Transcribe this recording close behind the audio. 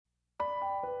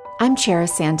I'm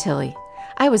Charis Santilli.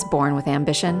 I was born with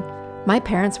ambition. My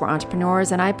parents were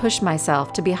entrepreneurs and I pushed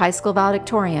myself to be high school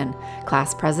valedictorian,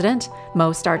 class president,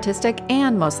 most artistic,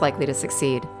 and most likely to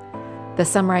succeed. The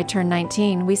summer I turned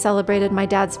 19, we celebrated my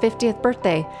dad's 50th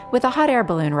birthday with a hot air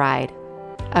balloon ride.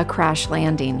 A crash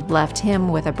landing left him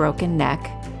with a broken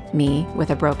neck, me with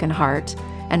a broken heart,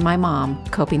 and my mom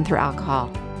coping through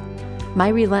alcohol. My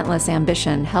relentless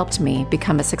ambition helped me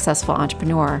become a successful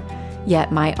entrepreneur,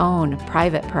 yet my own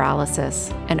private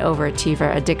paralysis and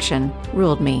overachiever addiction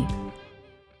ruled me.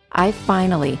 I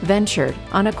finally ventured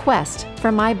on a quest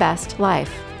for my best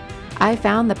life. I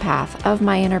found the path of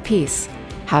my inner peace,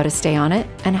 how to stay on it,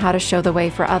 and how to show the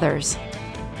way for others.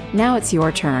 Now it's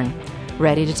your turn.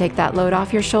 Ready to take that load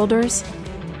off your shoulders?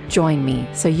 Join me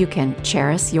so you can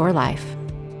cherish your life.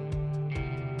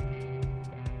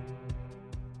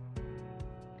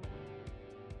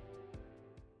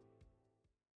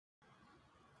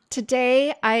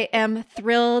 Today, I am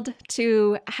thrilled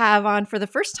to have on for the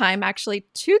first time, actually,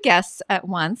 two guests at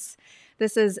once.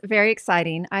 This is very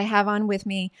exciting. I have on with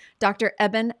me Dr.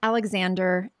 Eben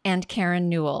Alexander and Karen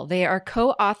Newell. They are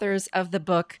co-authors of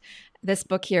this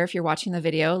book here, if you're watching the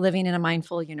video, Living in a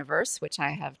Mindful Universe, which I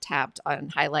have tabbed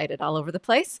and highlighted all over the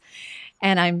place.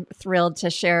 And I'm thrilled to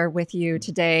share with you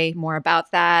today more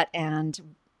about that and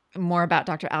more about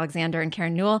Dr. Alexander and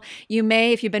Karen Newell. You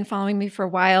may, if you've been following me for a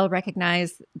while,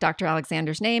 recognize Dr.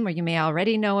 Alexander's name, or you may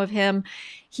already know of him.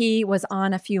 He was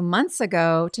on a few months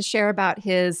ago to share about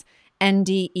his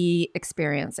NDE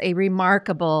experience, a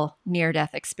remarkable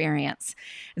near-death experience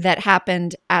that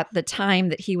happened at the time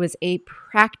that he was a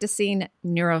practicing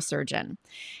neurosurgeon.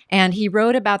 And he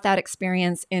wrote about that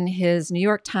experience in his New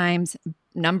York Times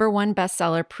 #1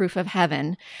 bestseller, Proof of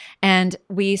Heaven. And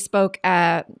we spoke,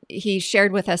 he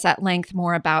shared with us at length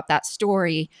more about that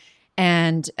story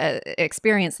and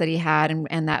experience that he had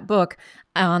and that book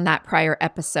on that prior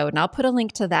episode. And I'll put a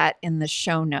link to that in the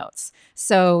show notes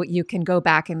so you can go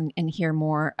back and hear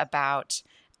more about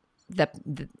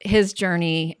his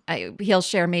journey. He'll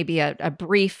share maybe a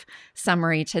brief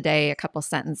summary today, a couple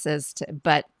sentences,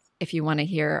 but if you want to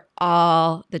hear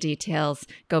all the details,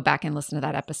 go back and listen to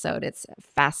that episode. It's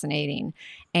fascinating.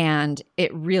 And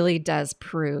it really does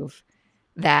prove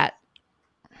that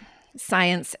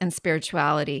science and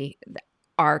spirituality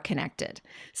are connected.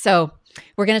 So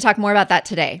we're going to talk more about that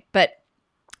today. But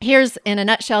here's, in a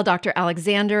nutshell, Dr.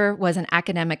 Alexander was an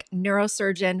academic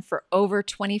neurosurgeon for over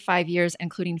 25 years,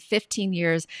 including 15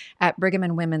 years at Brigham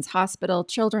and Women's Hospital,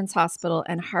 Children's Hospital,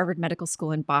 and Harvard Medical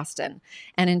School in Boston.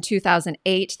 And in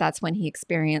 2008, that's when he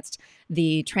experienced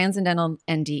the transcendental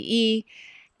NDE,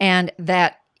 and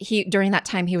that during that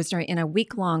time, he was in a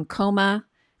week-long coma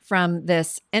from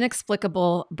this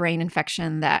inexplicable brain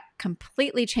infection that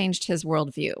completely changed his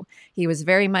worldview. He was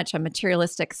very much a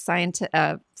materialistic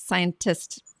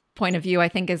scientist point of view, I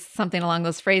think is something along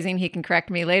those phrasing. He can correct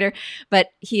me later, but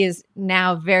he is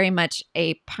now very much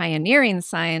a pioneering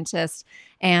scientist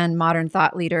and modern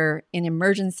thought leader in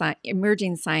emerging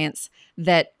science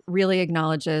that really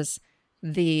acknowledges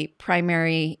the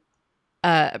primacy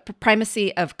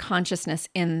of consciousness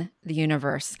in the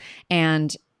universe.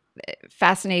 And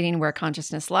fascinating where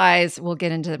consciousness lies. We'll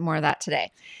get into more of that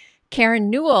today. Karen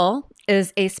Newell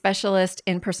is a specialist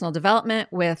in personal development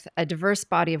with a diverse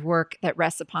body of work that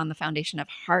rests upon the foundation of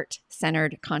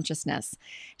heart-centered consciousness.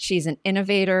 She's an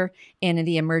innovator in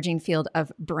the emerging field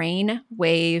of brain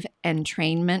wave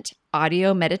entrainment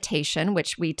audio meditation,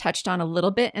 which we touched on a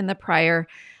little bit in the prior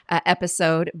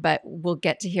episode, but we'll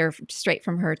get to hear straight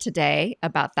from her today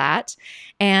about that.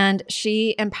 And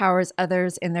she empowers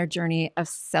others in their journey of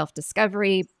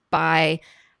self-discovery by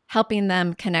helping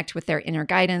them connect with their inner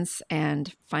guidance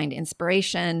and find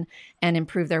inspiration and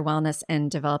improve their wellness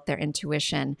and develop their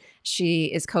intuition. She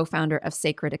is co-founder of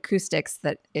Sacred Acoustics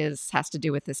that has to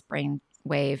do with this brain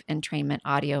wave entrainment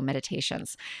audio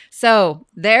meditations. So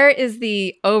there is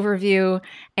the overview,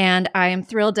 and I am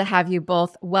thrilled to have you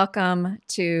both. Welcome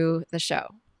to the show.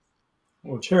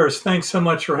 Well, Charis, thanks so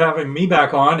much for having me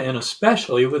back on, and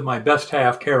especially with my best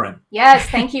half, Karen. Yes,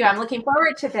 thank you. I'm looking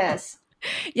forward to this.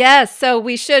 Yes, so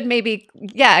we should maybe,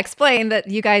 explain that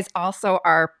you guys also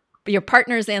are your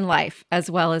partners in life, as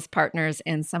well as partners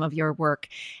in some of your work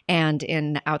and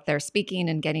in out there speaking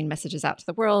and getting messages out to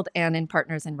the world, and in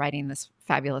partners in writing this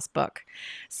fabulous book.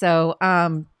 So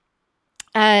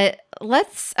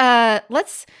let's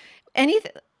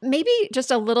maybe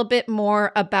just a little bit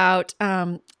more about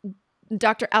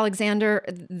Dr. Alexander.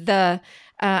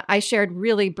 I shared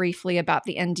really briefly about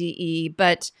the NDE,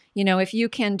 but if you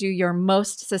can do your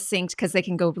most succinct, because they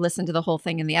can go listen to the whole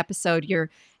thing in the episode, you're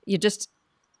just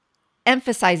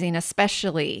emphasizing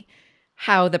especially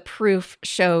how the proof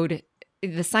showed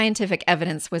the scientific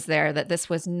evidence was there that this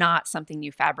was not something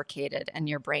you fabricated and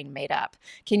your brain made up.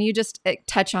 Can you just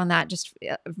touch on that just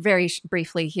very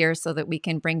briefly here so that we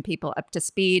can bring people up to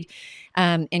speed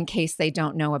in case they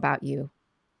don't know about you?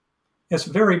 Yes,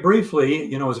 very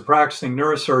briefly, as a practicing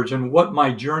neurosurgeon, what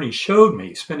my journey showed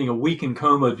me, spending a week in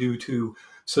coma due to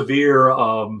severe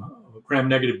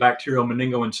gram-negative bacterial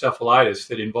meningoencephalitis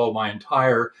that involved my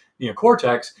entire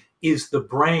neocortex, is the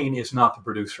brain is not the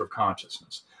producer of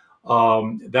consciousness.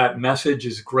 That message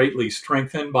is greatly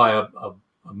strengthened by a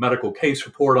medical case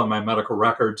report on my medical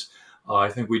records. I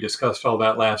think we discussed all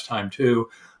that last time too.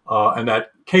 And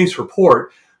that case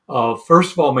report,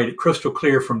 first of all, made it crystal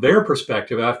clear from their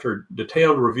perspective, after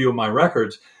detailed review of my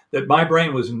records, that my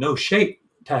brain was in no shape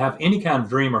to have any kind of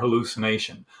dream or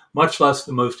hallucination, much less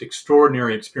the most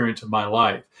extraordinary experience of my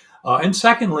life. And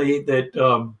secondly,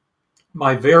 that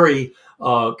my very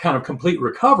kind of complete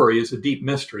recovery is a deep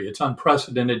mystery. It's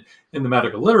unprecedented in the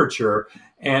medical literature.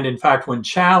 And in fact, when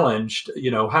challenged,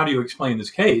 how do you explain this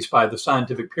case by the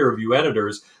scientific peer review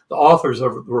editors, the authors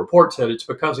of the report said it's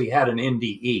because he had an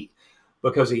NDE,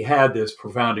 because he had this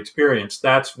profound experience.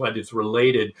 That's what is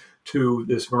related to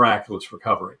this miraculous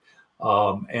recovery.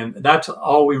 And that's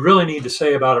all we really need to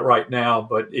say about it right now,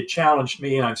 but it challenged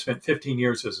me, and I've spent 15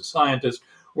 years as a scientist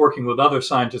working with other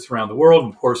scientists around the world.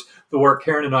 And of course, the work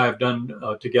Karen and I have done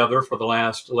together for the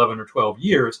last 11 or 12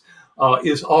 years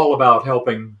is all about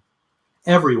helping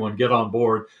everyone get on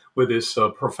board with this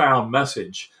profound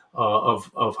message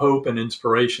of hope and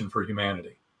inspiration for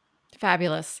humanity.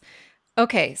 Fabulous.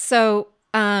 Okay, so,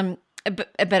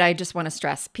 but I just want to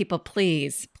stress, people,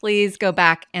 please go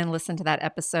back and listen to that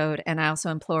episode. And I also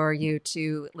implore you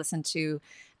to listen to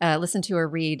or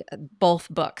read both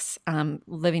books,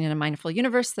 Living in a Mindful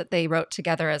Universe that they wrote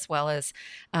together, as well as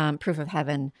Proof of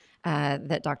Heaven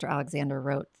that Dr. Alexander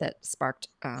wrote that sparked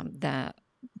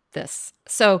this.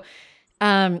 So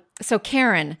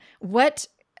Karen,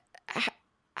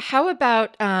 how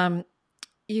about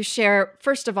you share,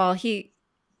 first of all,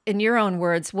 in your own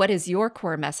words, what is your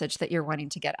core message that you're wanting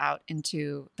to get out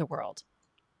into the world?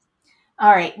 All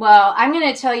right. Well, I'm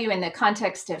going to tell you in the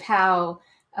context of how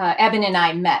Eben and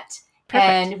I met. Perfect.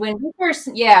 And when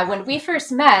we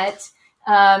first met,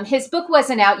 his book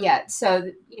wasn't out yet.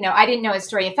 So, I didn't know his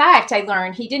story. In fact, I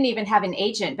learned he didn't even have an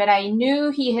agent, but I knew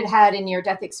he had had a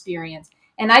near-death experience.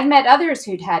 And I'd met others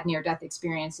who'd had near-death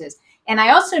experiences. And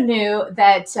I also knew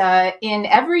that in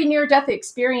every near-death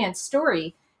experience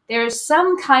story, there's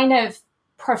some kind of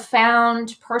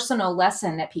profound personal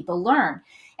lesson that people learn.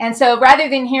 And so rather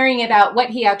than hearing about what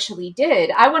he actually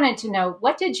did, I wanted to know,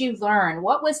 what did you learn?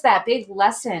 What was that big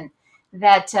lesson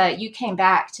that you came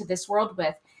back to this world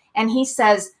with? And he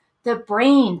says, the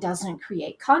brain doesn't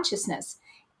create consciousness.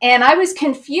 And I was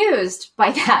confused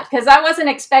by that because I wasn't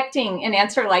expecting an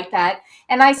answer like that.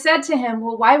 And I said to him,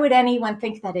 well, why would anyone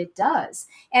think that it does?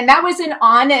 And that was an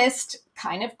honest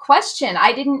kind of question.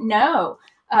 I didn't know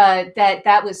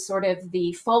that was sort of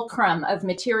the fulcrum of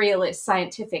materialist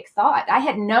scientific thought. I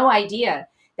had no idea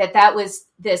that was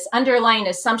this underlying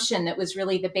assumption that was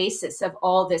really the basis of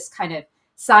all this kind of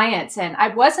science. And I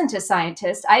wasn't a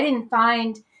scientist. I didn't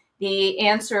find the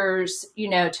answers,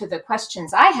 to the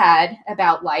questions I had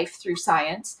about life through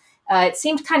science. It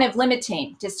seemed kind of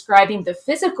limiting, describing the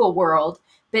physical world,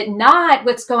 but not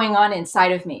what's going on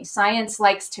inside of me. Science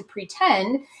likes to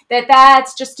pretend that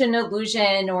that's just an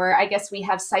illusion, or I guess we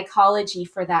have psychology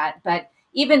for that. But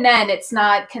even then, it's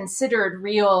not considered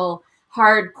real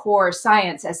hardcore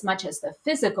science as much as the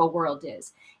physical world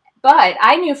is. But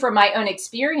I knew from my own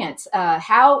experience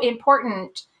how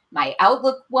important my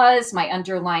outlook was, my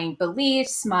underlying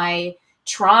beliefs, my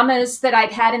traumas that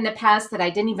I'd had in the past that I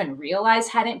didn't even realize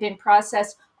hadn't been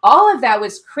processed. All of that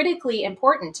was critically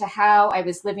important to how I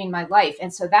was living my life.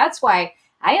 And so that's why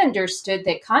I understood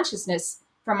that consciousness,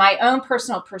 from my own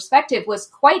personal perspective, was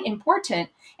quite important.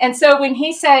 And so when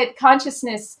he said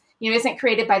consciousness, isn't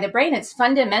created by the brain, it's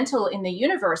fundamental in the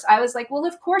universe, I was like, well,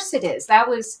 of course it is. That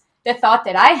was the thought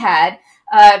that I had.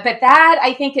 But that,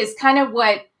 I think, is kind of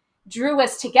what drew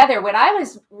us together. What I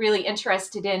was really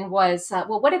interested in was,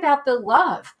 well, what about the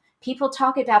love? People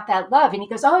talk about that love. And he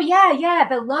goes, oh, yeah,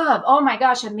 the love. Oh, my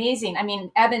gosh, amazing. I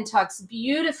mean, Eben talks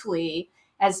beautifully,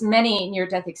 as many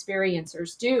near-death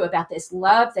experiencers do, about this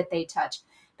love that they touch.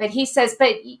 But he says,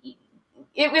 but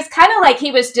it was kind of like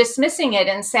he was dismissing it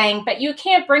and saying, but you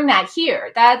can't bring that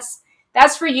here.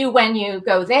 That's for you when you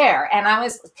go there. And I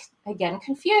was, again,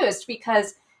 confused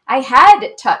because I had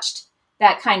touched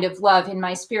that kind of love in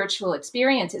my spiritual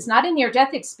experiences, not a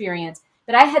near-death experience,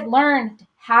 but I had learned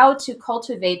how to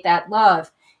cultivate that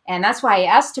love. And that's why I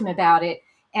asked him about it.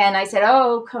 And I said,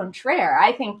 oh, contraire,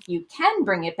 I think you can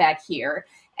bring it back here.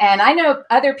 And I know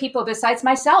other people besides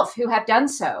myself who have done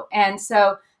so. And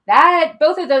so that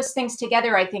both of those things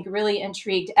together, I think, really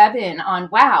intrigued Eben on,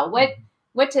 wow,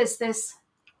 what is this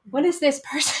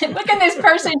person? What can this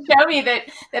person show me that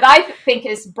I think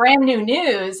is brand new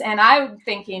news? And I'm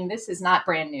thinking this is not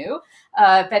brand new.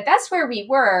 But that's where we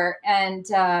were. And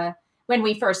when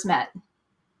we first met.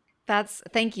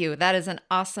 Thank you. That is an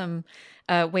awesome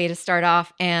way to start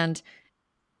off. And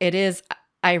it is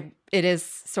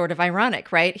sort of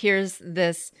ironic, right? Here's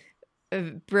this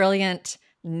brilliant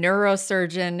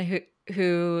neurosurgeon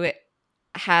who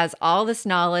has all this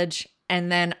knowledge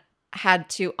and then had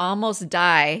to almost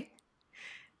die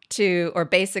or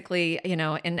basically,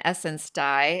 in essence,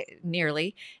 die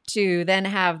nearly to then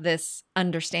have this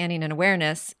understanding and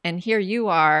awareness. And here you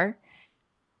are,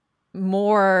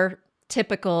 more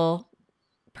typical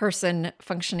person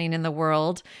functioning in the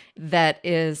world that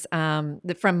is,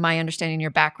 from my understanding, your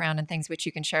background and things which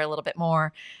you can share a little bit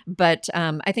more. But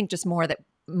I think just more that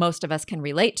most of us can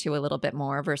relate to a little bit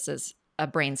more versus a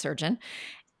brain surgeon.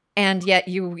 And yet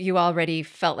you already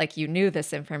felt like you knew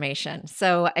this information.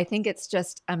 So I think it's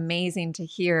just amazing to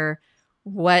hear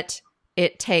what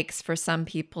it takes for some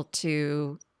people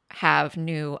to have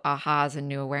new ahas and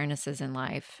new awarenesses in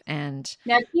life. And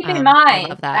now keep in mind, I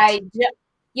love that.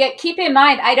 Keep in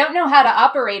mind, I don't know how to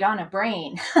operate on a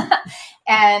brain.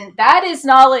 And that is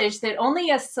knowledge that only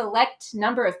a select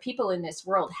number of people in this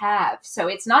world have. So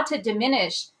it's not to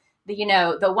diminish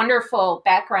the wonderful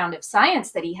background of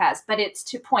science that he has, but it's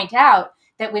to point out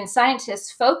that when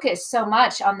scientists focus so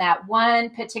much on that one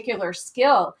particular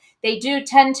skill, they do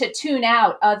tend to tune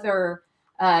out other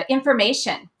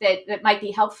information that might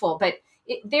be helpful. But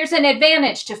there's an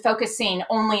advantage to focusing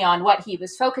only on what he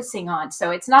was focusing on.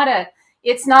 So it's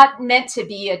not meant to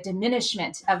be a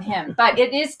diminishment of him, but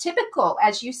it is typical,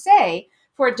 as you say,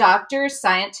 for doctors,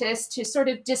 scientists to sort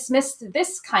of dismiss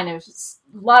this kind of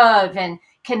love and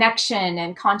connection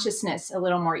and consciousness a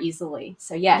little more easily.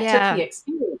 So it took the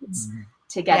experience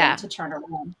to get him to turn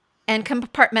around. And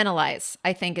compartmentalize.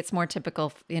 I think it's more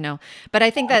typical, but I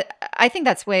think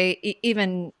that's way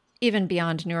even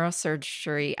beyond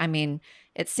neurosurgery. I mean,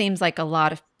 it seems like a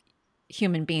lot of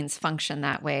human beings function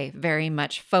that way, very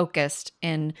much focused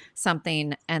in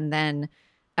something, and then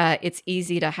it's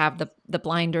easy to have the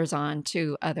blinders on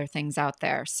to other things out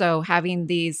there. So having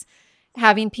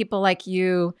people like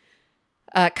you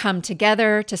come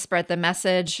together to spread the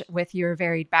message with your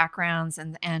varied backgrounds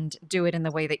and do it in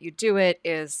the way that you do it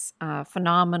is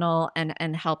phenomenal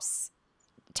and helps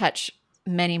touch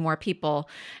many more people.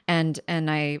 And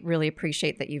I really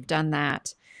appreciate that you've done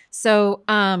that. So,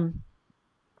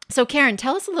 so Karen,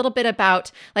 tell us a little bit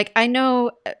about,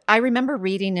 I remember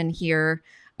reading in here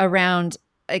around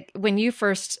when you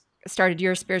first started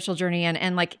your spiritual journey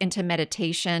and like into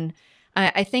meditation.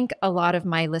 I think a lot of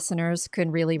my listeners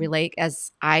could really relate,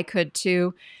 as I could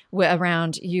too,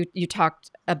 around you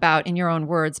talked about in your own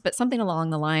words, but something along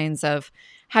the lines of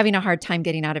having a hard time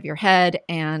getting out of your head.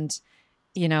 And,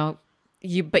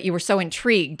 but you were so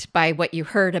intrigued by what you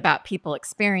heard about people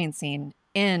experiencing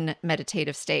in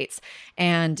meditative states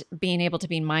and being able to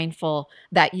be mindful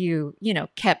that you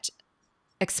kept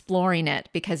exploring it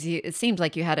because it seemed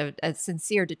like you had a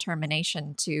sincere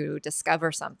determination to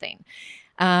discover something.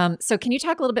 So can you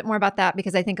talk a little bit more about that?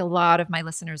 Because I think a lot of my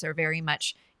listeners are very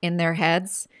much in their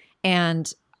heads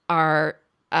and are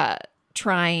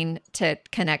trying to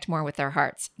connect more with their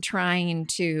hearts, trying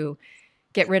to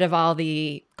get rid of all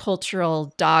the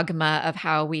cultural dogma of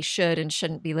how we should and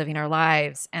shouldn't be living our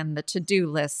lives and the to-do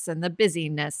lists and the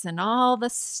busyness and all the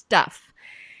stuff,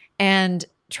 and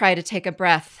try to take a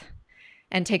breath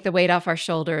and take the weight off our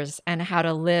shoulders and how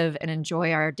to live and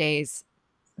enjoy our days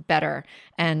better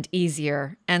and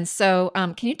easier. And so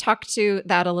can you talk to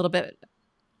that a little bit?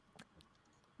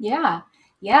 Yeah.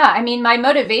 I mean, my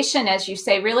motivation, as you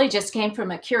say, really just came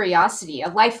from a curiosity, a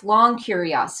lifelong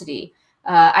curiosity.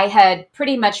 I had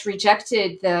pretty much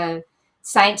rejected the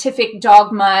scientific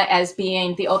dogma as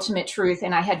being the ultimate truth,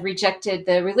 and I had rejected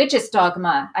the religious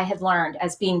dogma I had learned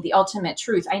as being the ultimate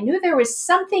truth. I knew there was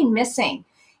something missing.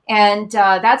 And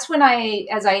that's when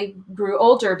as I grew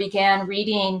older, began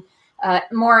reading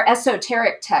more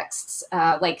esoteric texts,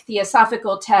 like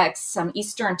theosophical texts, some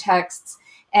Eastern texts,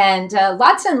 and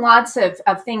lots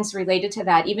of things related to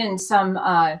that, even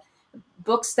some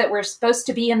books that were supposed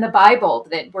to be in the Bible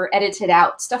that were edited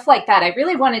out, stuff like that. I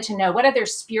really wanted to know what other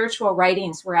spiritual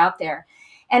writings were out there.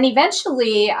 And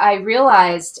eventually I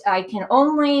realized I can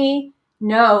only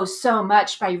know so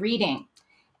much by reading.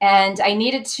 And I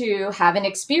needed to have an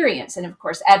experience. And of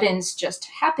course, Eben's just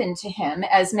happened to him,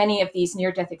 as many of these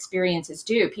near-death experiences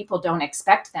do. People don't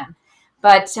expect them.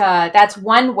 But that's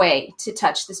one way to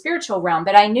touch the spiritual realm.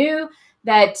 But I knew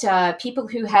that people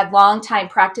who had long time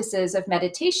practices of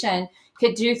meditation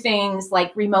could do things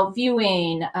like remote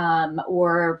viewing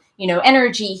or,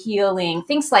 energy healing,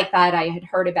 things like that I had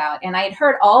heard about. And I had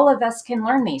heard all of us can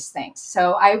learn these things.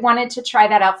 So I wanted to try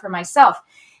that out for myself.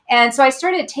 And so I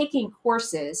started taking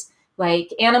courses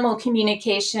like animal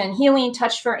communication, healing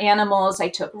touch for animals. I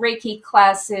took Reiki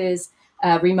classes,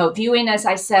 remote viewing, as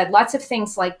I said, lots of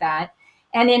things like that.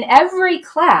 And in every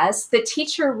class, the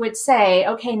teacher would say,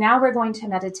 okay, now we're going to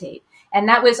meditate. And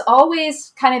that was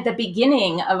always kind of the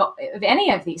beginning of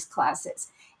any of these classes.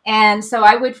 And so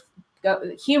I would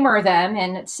humor them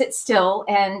and sit still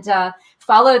and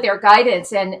follow their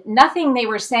guidance. And nothing they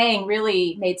were saying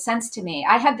really made sense to me.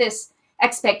 I had this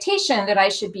expectation that I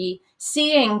should be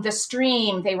seeing the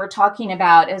stream they were talking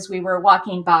about as we were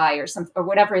walking by or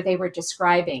whatever they were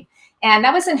describing. And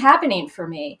that wasn't happening for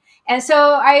me. And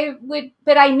so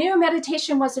but I knew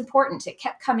meditation was important. It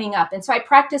kept coming up. And so I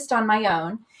practiced on my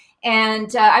own.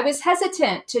 And I was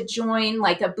hesitant to join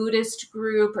like a Buddhist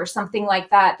group or something like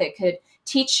that could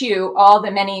teach you all the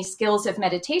many skills of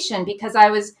meditation, because I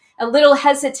was a little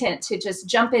hesitant to just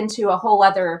jump into a whole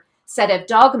other set of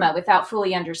dogma without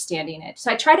fully understanding it.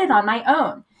 So I tried it on my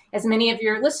own. As many of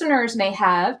your listeners may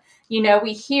have,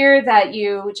 we hear that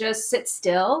you just sit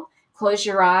still, close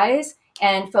your eyes,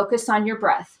 and focus on your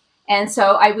breath. And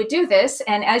so I would do this.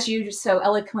 And as you so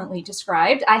eloquently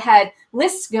described, I had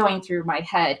lists going through my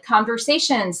head,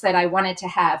 conversations that I wanted to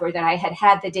have or that I had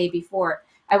had the day before.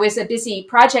 I was a busy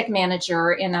project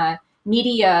manager in a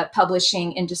media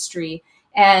publishing industry.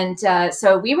 And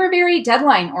so we were very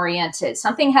deadline oriented.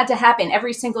 Something had to happen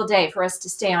every single day for us to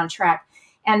stay on track.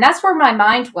 And that's where my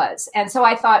mind was. And so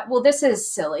I thought, well, this is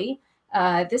silly.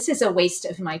 This is a waste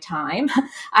of my time.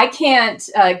 I can't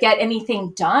get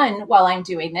anything done while I'm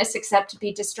doing this except to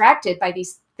be distracted by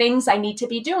these things I need to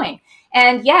be doing.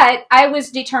 And yet I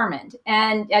was determined.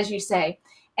 And as you say,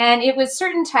 and it was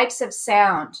certain types of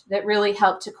sound that really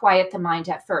helped to quiet the mind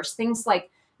at first. Things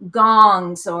like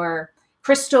gongs or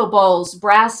crystal bowls,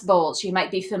 brass bowls, you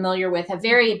might be familiar with, a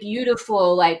very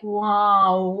beautiful, like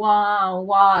wah, wah,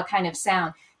 wah kind of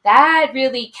sound. That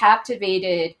really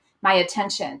captivated my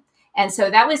attention. And so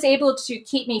that was able to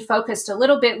keep me focused a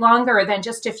little bit longer than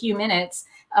just a few minutes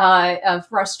of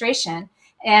frustration.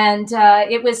 And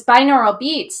it was binaural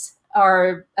beats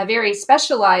are a very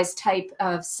specialized type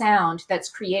of sound that's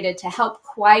created to help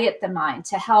quiet the mind,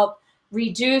 to help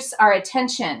reduce our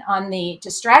attention on the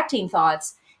distracting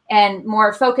thoughts and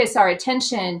more focus our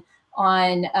attention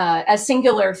on a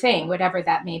singular thing, whatever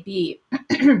that may be.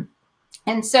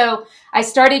 And so I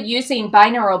started using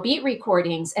binaural beat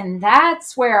recordings, and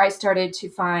that's where I started to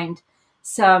find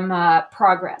some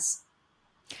progress.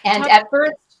 And at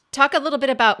first, talk a little bit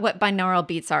about what binaural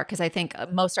beats are, because I think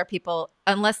most our people,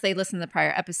 unless they listen to the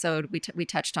prior episode, we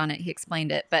touched on it, he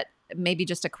explained it, but maybe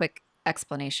just a quick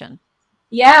explanation.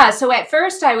 Yeah, so at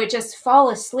first I would just fall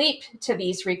asleep to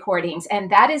these recordings,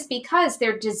 and that is because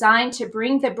they're designed to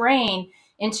bring the brain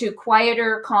into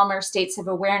quieter, calmer states of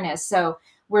awareness. So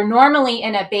we're normally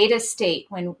in a beta state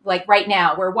when, like right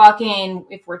now, we're walking,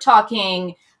 if we're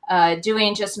talking,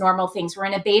 doing just normal things, we're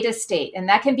in a beta state, and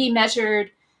that can be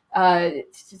measured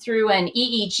through an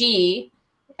EEG.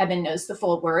 Eben knows the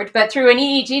full word, but through an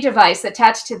EEG device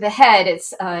attached to the head,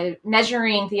 it's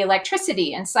measuring the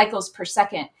electricity in cycles per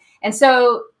second. And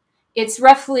so it's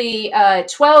roughly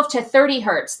 12 to 30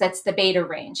 hertz. That's the beta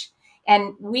range.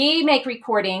 And we make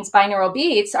recordings, binaural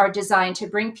beats are designed to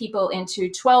bring people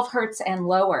into 12 hertz and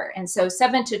lower. And so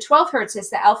 7 to 12 hertz is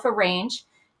the alpha range.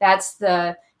 That's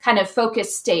the kind of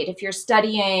focused state. If you're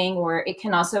studying, or it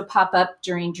can also pop up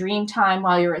during dream time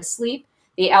while you're asleep,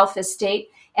 the alpha state.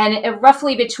 And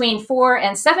roughly between 4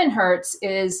 and 7 hertz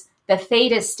is the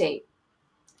theta state.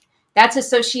 That's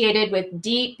associated with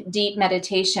deep, deep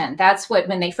meditation. That's what,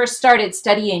 when they first started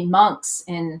studying monks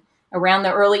in around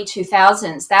the early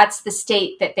 2000s, that's the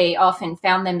state that they often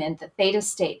found them in, the theta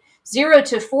state. 0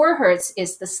 to 4 hertz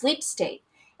is the sleep state.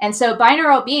 And so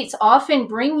binaural beats often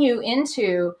bring you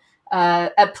into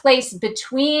a place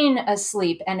between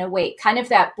asleep and awake, kind of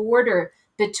that border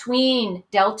between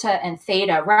delta and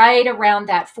theta, right around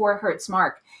that 4 hertz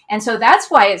mark. And so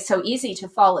that's why it's so easy to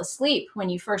fall asleep when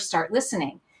you first start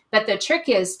listening. But the trick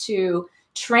is to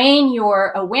train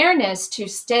your awareness to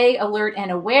stay alert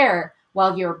and aware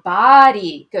while your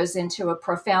body goes into a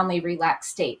profoundly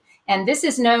relaxed state. And this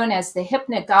is known as the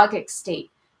hypnagogic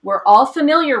state. We're all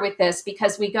familiar with this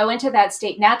because we go into that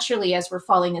state naturally as we're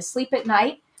falling asleep at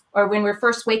night, or when we're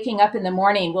first waking up in the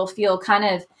morning, we'll feel kind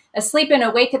of asleep and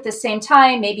awake at the same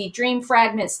time, maybe dream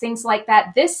fragments, things like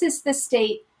that. This is the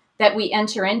state that we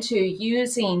enter into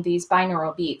using these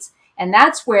binaural beats. And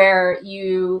that's where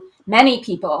many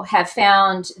people have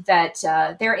found that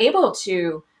they're able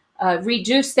to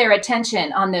reduce their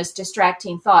attention on those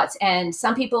distracting thoughts. And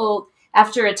some people,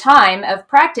 after a time of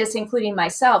practice, including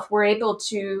myself, were able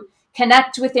to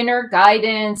connect with inner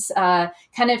guidance,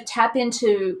 kind of tap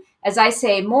into, as I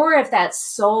say, more of that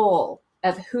soul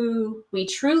of who we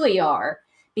truly are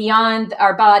beyond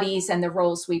our bodies and the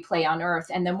roles we play on earth.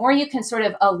 And the more you can sort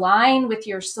of align with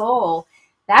your soul,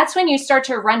 that's when you start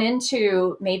to run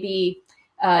into maybe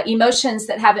emotions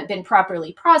that haven't been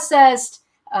properly processed,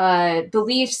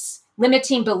 beliefs,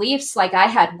 limiting beliefs. Like I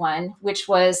had one, which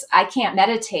was, I can't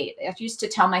meditate. I used to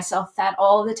tell myself that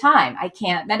all the time. I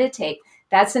can't meditate.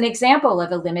 That's an example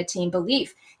of a limiting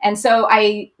belief. And so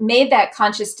I made that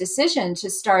conscious decision to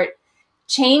start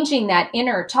changing that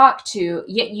inner talk to,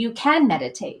 you can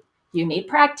meditate. You need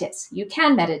practice. You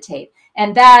can meditate.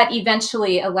 And that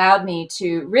eventually allowed me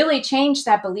to really change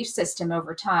that belief system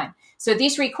over time. So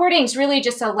these recordings really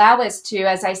just allow us to,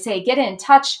 as I say, get in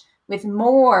touch with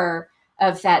more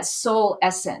of that soul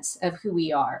essence of who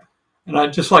we are. And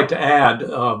I'd just like to add,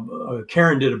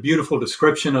 Karen did a beautiful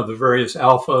description of the various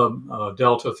alpha,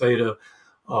 delta, theta,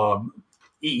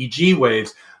 EEG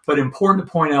waves, but important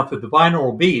to point out that the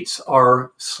binaural beats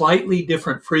are slightly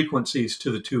different frequencies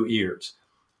to the two ears.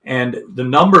 And the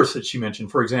numbers that she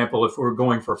mentioned, for example, if we're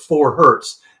going for 4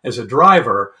 hertz as a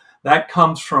driver, that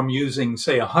comes from using,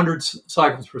 say, 100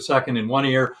 cycles per second in one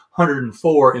ear,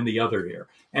 104 in the other ear.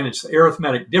 And it's the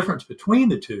arithmetic difference between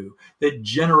the two that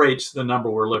generates the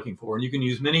number we're looking for. And you can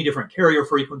use many different carrier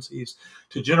frequencies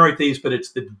to generate these, but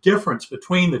it's the difference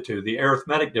between the two, the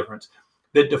arithmetic difference,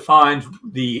 that defines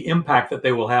the impact that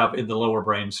they will have in the lower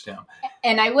brainstem.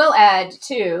 And I will add,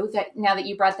 too, that now that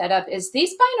you brought that up, is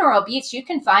these binaural beats, you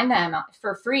can find them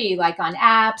for free, like on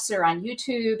apps or on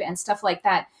YouTube and stuff like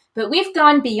that. But we've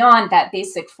gone beyond that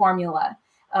basic formula.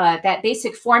 That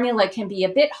basic formula can be a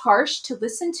bit harsh to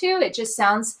listen to. It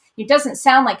doesn't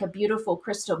sound like a beautiful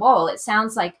crystal bowl. It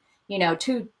sounds like,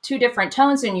 two different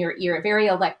tones in your ear, very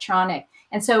electronic.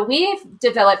 And so we've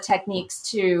developed techniques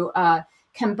to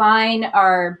combine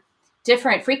our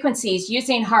different frequencies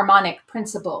using harmonic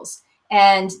principles.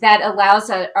 And that allows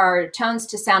our tones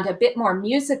to sound a bit more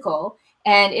musical.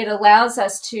 And it allows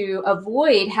us to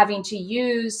avoid having to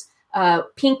use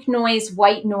pink noise,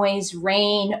 white noise,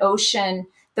 rain, ocean,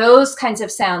 those kinds of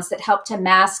sounds that help to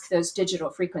mask those digital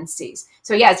frequencies.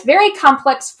 So yeah, it's very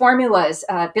complex formulas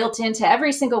built into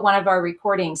every single one of our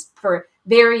recordings for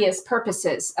various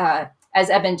purposes, as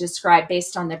Eben described,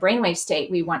 based on the brainwave state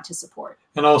we want to support.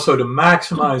 And also to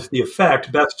maximize the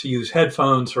effect, best to use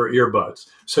headphones or earbuds.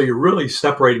 So you're really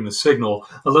separating the signal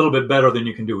a little bit better than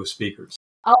you can do with speakers.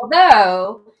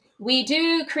 Although we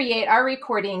do create our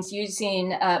recordings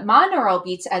using monaural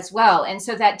beats as well. And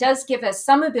so that does give us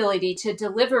some ability to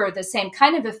deliver the same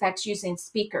kind of effects using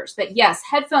speakers. But yes,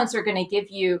 headphones are going to give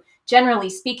you, generally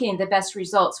speaking, the best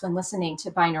results when listening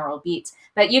to binaural beats.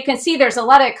 But you can see there's a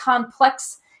lot of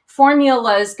complex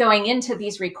formulas going into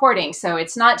these recordings. So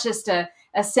it's not just a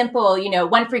simple,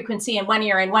 one frequency in one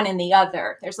ear and one in the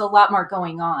other. There's a lot more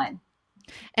going on.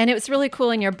 And it was really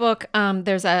cool in your book.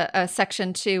 There's a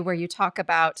section too where you talk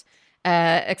about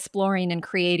exploring and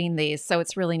creating these. So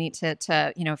it's really neat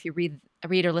to if you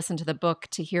read or listen to the book,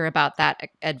 to hear about that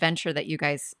adventure that you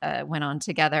guys went on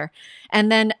together.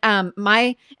 And then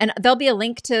and there'll be a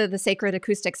link to the Sacred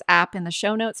Acoustics app in the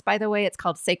show notes. By the way, it's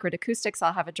called Sacred Acoustics.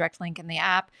 I'll have a direct link in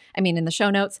the show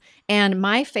notes. And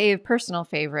my personal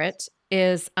favorite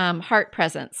is Heart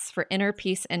Presence for Inner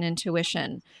Peace and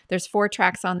Intuition. There's 4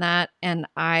 tracks on that, and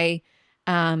I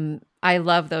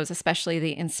love those, especially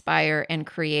the Inspire and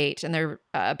Create, and they're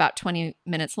about 20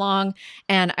 minutes long.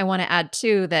 And I want to add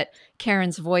too that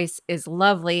Karen's voice is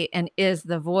lovely and is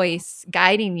the voice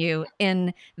guiding you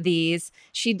in these.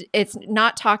 It's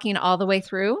not talking all the way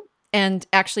through, and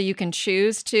actually you can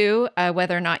choose to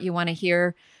whether or not you want to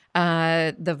hear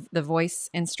the voice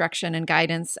instruction and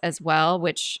guidance as well,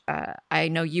 which I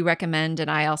know you recommend,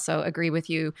 and I also agree with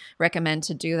you, recommend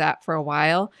to do that for a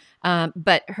while.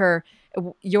 But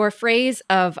your phrase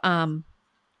of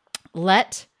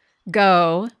let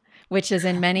go, which is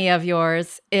in many of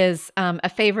yours, is a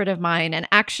favorite of mine. And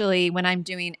actually, when I'm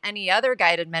doing any other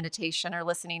guided meditation or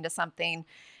listening to something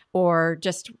or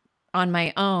just on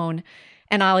my own,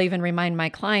 and I'll even remind my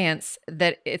clients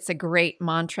that it's a great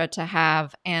mantra to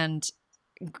have and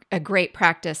a great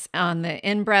practice on the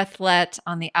in-breath let,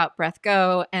 on the out-breath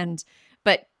go.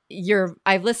 But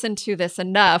I've listened to this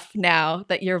enough now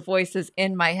that your voice is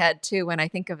in my head too. When I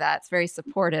think of that, it's very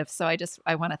supportive. So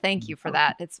I want to thank you for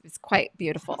that. It's quite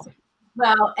beautiful.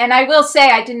 Well, and I will say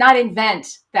I did not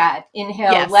invent that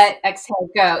inhale, Yes. let, exhale,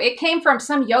 go. It came from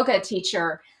some yoga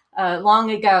teacher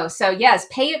long ago. So yes,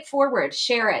 pay it forward,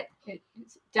 share it.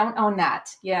 Don't own that.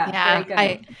 Yeah,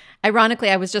 very good. Ironically,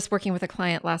 I was just working with a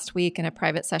client last week in a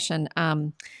private session.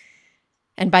 And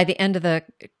by the end of the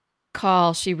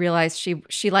call, she realized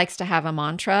she likes to have a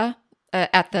mantra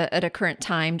at a current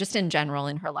time, just in general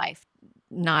in her life,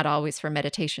 not always for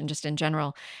meditation, just in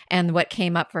general. And what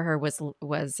came up for her was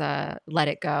let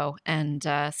it go, and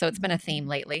so it's been a theme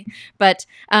lately. But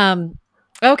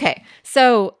okay,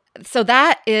 so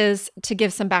that is to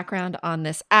give some background on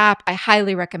this app. I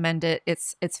highly recommend it.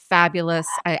 It's fabulous.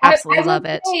 I absolutely love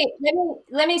it.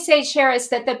 Let me say, Charis,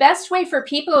 that the best way for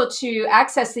people to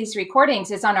access these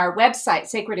recordings is on our website,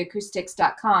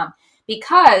 sacredacoustics.com,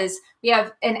 because we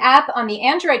have an app on the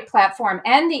Android platform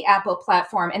and the Apple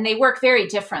platform, and they work very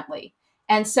differently.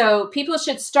 And so people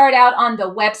should start out on the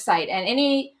website, and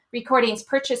any recordings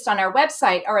purchased on our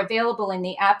website are available in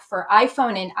the app for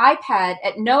iPhone and iPad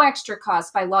at no extra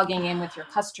cost by logging in with your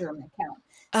customer account.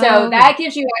 So that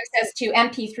gives you access to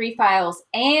MP3 files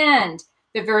and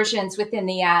the versions within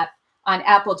the app on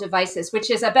Apple devices, which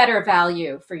is a better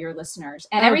value for your listeners.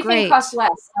 And everything costs less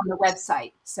on the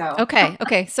website. So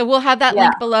okay. So we'll have that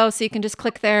link below, so you can just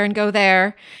click there and go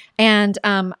there. And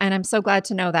I'm so glad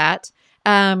to know that.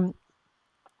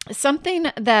 Something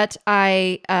that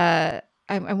I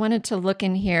wanted to look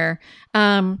in here.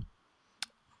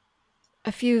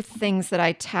 A few things that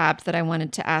I tabbed that I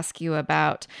wanted to ask you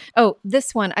about. Oh,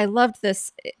 this one. I loved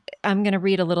this. I'm going to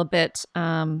read a little bit.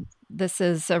 This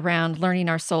is around learning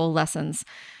our soul lessons.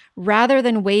 Rather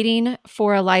than waiting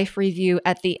for a life review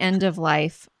at the end of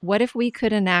life, what if we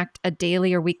could enact a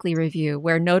daily or weekly review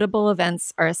where notable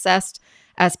events are assessed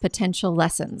as potential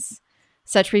lessons?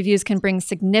 Such reviews can bring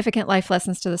significant life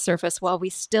lessons to the surface while we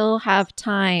still have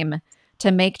time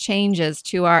to make changes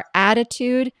to our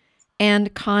attitude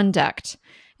and conduct.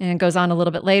 And it goes on a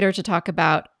little bit later to talk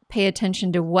about pay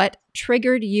attention to what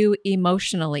triggered you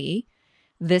emotionally.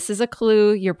 This is a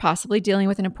clue you're possibly dealing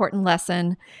with an important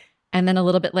lesson. And then a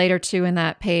little bit later too in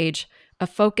that page, a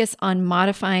focus on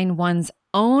modifying one's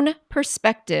own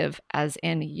perspective, as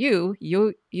in you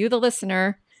the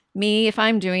listener, me if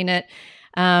I'm doing it.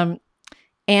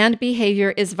 And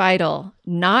behavior is vital,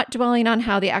 not dwelling on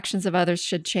how the actions of others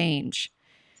should change.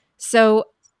 So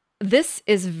this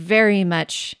is very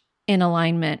much in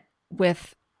alignment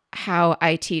with how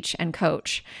I teach and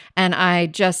coach. And I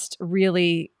just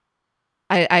really,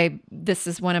 this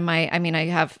is one of my, I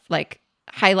have like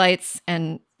highlights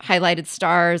and highlighted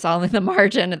stars all in the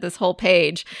margin of this whole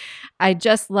page. I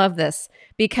just love this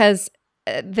because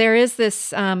there is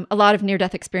this, a lot of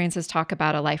near-death experiences talk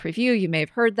about a life review. You may have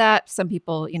heard that. Some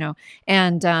people,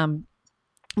 and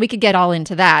we could get all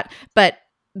into that. But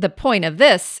the point of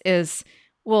this is,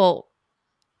 well,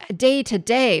 day to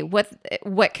day,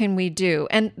 what can we do?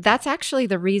 And that's actually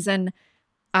the reason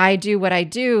I do what I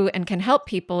do and can help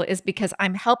people, is because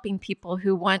I'm helping people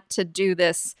who want to do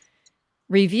this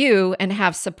review and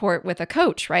have support with a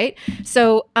coach, right?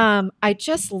 So I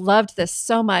just loved this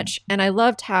so much. And I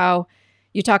loved how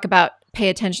you talk about pay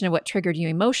attention to what triggered you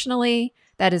emotionally.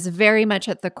 That is very much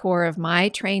at the core of my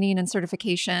training and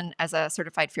certification as a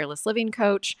certified fearless living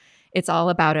coach. It's all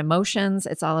about emotions.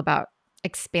 It's all about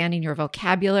expanding your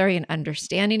vocabulary and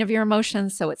understanding of your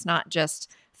emotions. So it's not just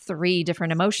 3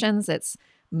 different emotions. It's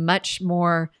much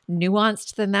more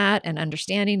nuanced than that, and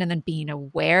understanding, and then being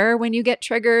aware when you get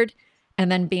triggered, and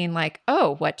then being like,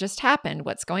 oh, what just happened?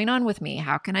 What's going on with me?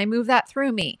 How can I move that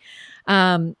through me?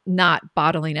 Not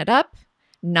bottling it up,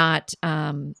 not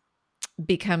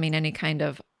becoming any kind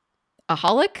of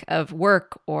aholic of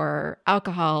work or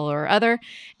alcohol or other.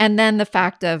 And then the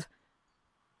fact of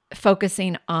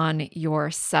focusing on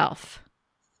yourself.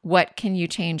 What can you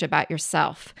change about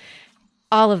yourself?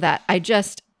 All of that I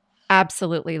just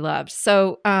absolutely loved.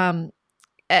 So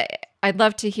I'd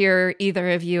love to hear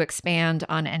either of you expand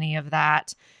on any of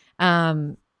that,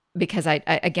 because I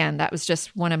again, that was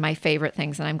just one of my favorite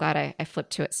things, and I'm glad I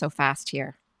flipped to it so fast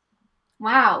here.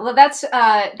 Wow. Well, that's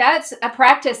a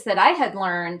practice that I had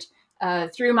learned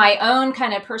through my own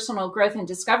kind of personal growth and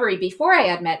discovery before I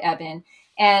had met Eben.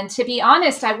 And to be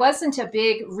honest, I wasn't a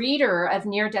big reader of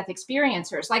near-death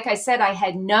experiencers. Like I said, I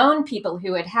had known people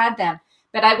who had had them,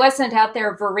 but I wasn't out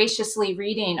there voraciously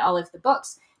reading all of the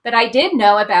books. But I did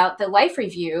know about the life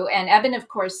review, and Eben, of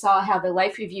course, saw how the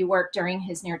life review worked during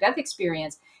his near-death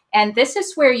experience. And this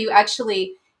is where you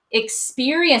actually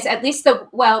experience at least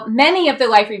many of the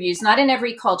life reviews, not in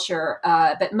every culture,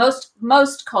 but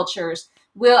most cultures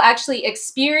will actually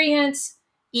experience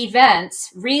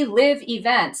events, relive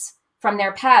events from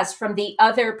their past from the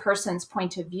other person's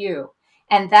point of view.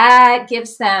 And that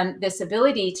gives them this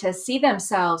ability to see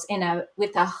themselves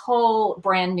with a whole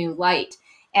brand new light.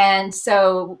 And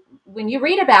so when you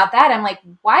read about that, I'm like,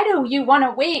 why do you want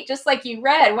to wait? Just like you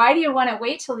read, why do you want to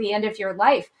wait till the end of your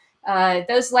life?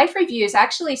 Those life reviews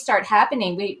actually start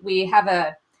happening. We have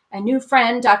a new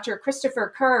friend, Dr.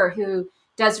 Christopher Kerr, who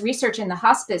does research in the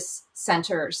hospice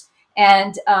centers.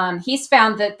 And he's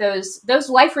found that those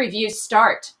life reviews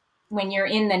start when you're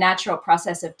in the natural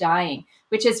process of dying,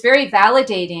 which is very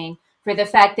validating for the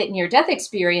fact that near-death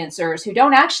experiencers who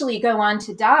don't actually go on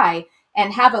to die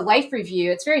and have a life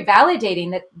review, it's very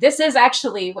validating that this is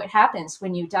actually what happens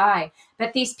when you die.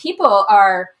 But these people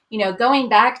are, going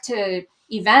back to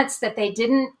events that they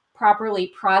didn't properly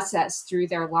process through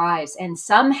their lives. And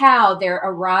somehow they're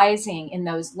arising in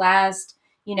those last,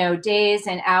 days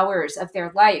and hours of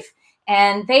their life.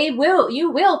 And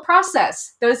you will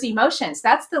process those emotions.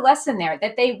 That's the lesson there,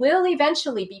 that they will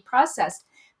eventually be processed.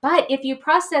 But if you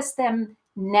process them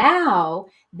now,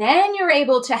 then you're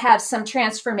able to have some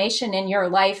transformation in your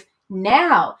life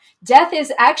now. Death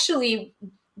is actually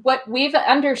what we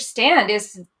understand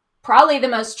is probably the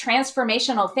most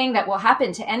transformational thing that will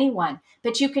happen to anyone.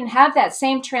 But you can have that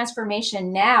same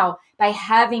transformation now by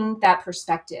having that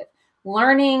perspective.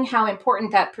 Learning how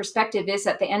important that perspective is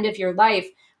at the end of your life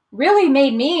really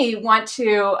made me want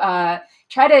to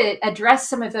try to address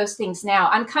some of those things now.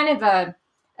 I'm kind of a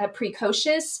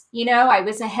precocious, I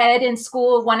was ahead in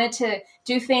school, wanted to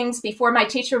do things before my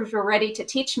teachers were ready to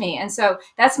teach me. And so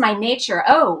that's my nature.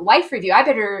 Oh, life review, I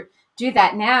better do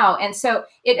that now. And so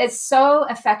it is so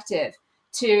effective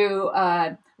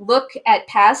to look at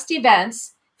past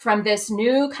events from this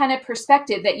new kind of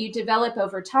perspective that you develop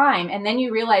over time. And then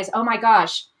you realize, oh my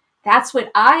gosh, that's what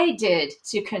I did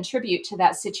to contribute to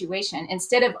that situation.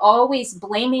 Instead of always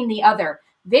blaming the other,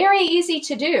 very easy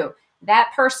to do.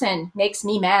 That person makes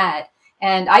me mad.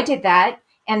 And I did that.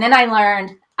 And then I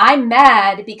learned I'm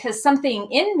mad because something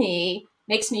in me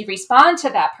makes me respond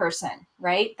to that person,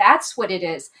 right? That's what it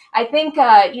is. I think,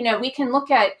 we can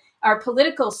look at our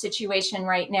political situation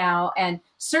right now and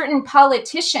certain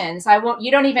politicians, you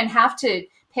don't even have to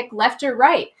pick left or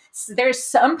right. So there's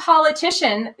some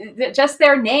politician that just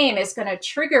their name is going to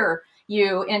trigger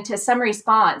you into some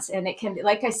response. And it can be,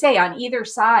 like I say, on either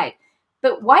side.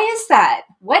 But why is that?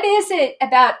 What is it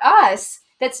about us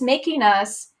that's making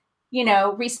us,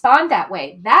 respond that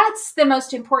way? That's the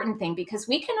most important thing, because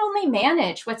we can only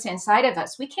manage what's inside of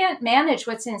us. We can't manage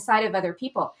what's inside of other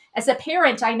people. As a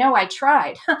parent, I know I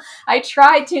tried. I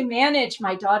tried to manage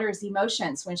my daughter's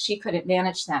emotions when she couldn't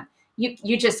manage them.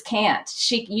 You just can't.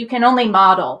 You can only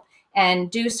model and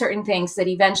do certain things that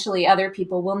eventually other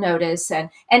people will notice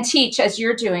and teach, as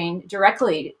you're doing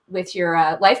directly with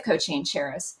your life coaching,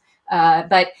 Charis.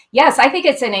 But yes, I think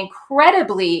it's an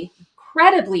incredibly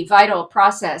vital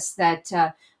process that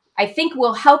I think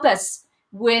will help us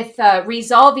with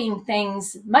resolving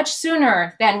things much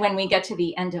sooner than when we get to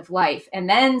the end of life, and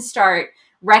then start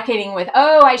reckoning with,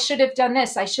 oh, I should have done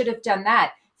this, I should have done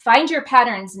that. Find your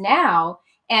patterns now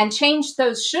and change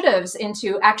those should haves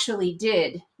into actually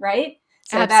did, right?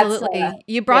 So absolutely.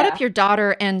 You brought up your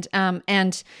daughter, and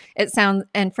it sounds,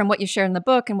 and from what you shared in the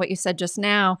book and what you said just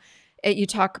now, you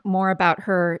talk more about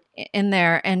her in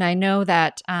there. And I know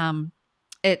that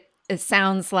it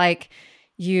sounds like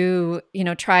you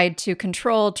tried to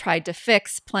control, tried to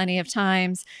fix plenty of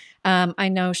times. I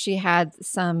know she had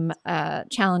some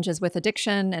challenges with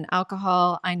addiction and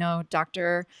alcohol. I know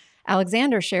Dr.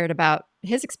 Alexander shared about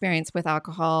his experience with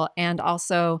alcohol, and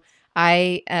also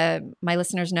my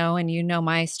listeners know, and you know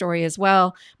my story as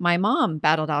well. My mom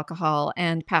battled alcohol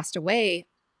and passed away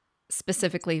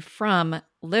specifically from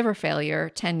liver failure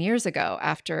 10 years ago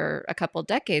after a couple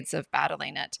decades of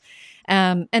battling it.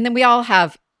 And then we all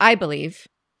have, I believe,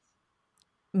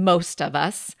 most of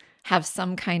us have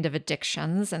some kind of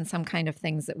addictions and some kind of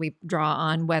things that we draw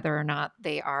on, whether or not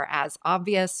they are as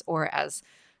obvious or as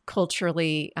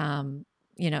culturally,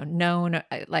 known.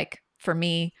 Like for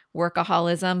me,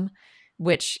 workaholism,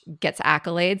 which gets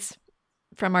accolades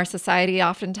from our society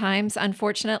oftentimes,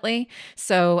 unfortunately.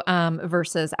 So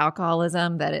versus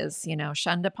alcoholism that is,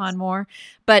 shunned upon more.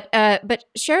 But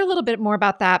share a little bit more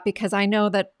about that, because I know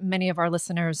that many of our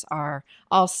listeners are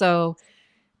also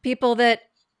people that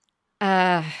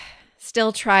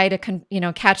still try to,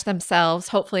 catch themselves,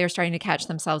 hopefully are starting to catch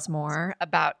themselves more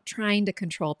about trying to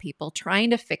control people, trying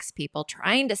to fix people,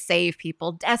 trying to save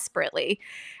people desperately,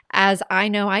 as I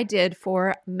know I did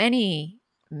for many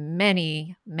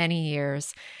many, many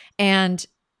years, and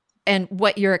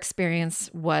what your experience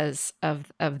was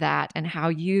of that, and how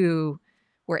you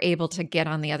were able to get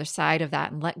on the other side of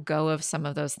that and let go of some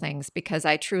of those things, because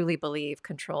I truly believe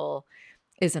control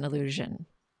is an illusion.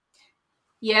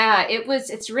 Yeah,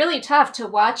 it's really tough to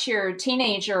watch your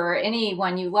teenager or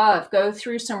anyone you love go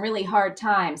through some really hard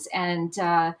times. And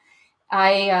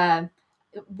I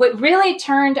what really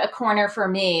turned a corner for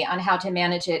me on how to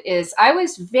manage it is I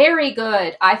was very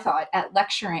good, I thought, at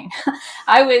lecturing.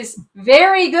 I was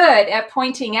very good at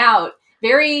pointing out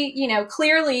very,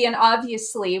 clearly and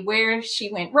obviously where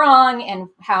she went wrong and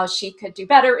how she could do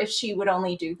better if she would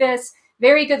only do this.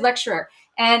 Very good lecturer.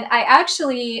 And I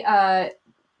actually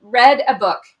read a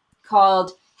book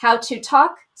called How to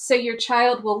Talk So Your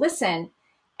Child Will Listen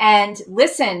and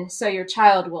Listen So Your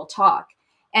Child Will Talk.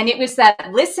 And it was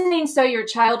that listening so your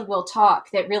child will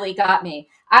talk that really got me.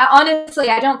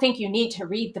 I don't think you need to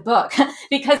read the book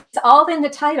because all in the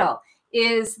title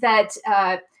is that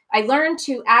I learned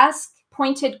to ask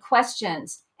pointed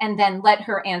questions and then let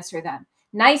her answer them.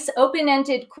 Nice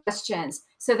open-ended questions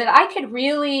so that I could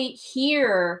really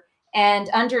hear and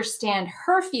understand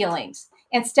her feelings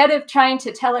instead of trying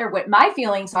to tell her what my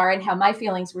feelings are and how my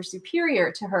feelings were superior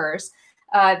to hers.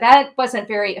 That wasn't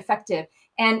very effective.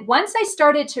 And once I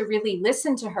started to really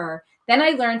listen to her, then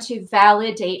I learned to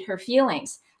validate her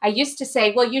feelings. I used to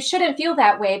say, well, you shouldn't feel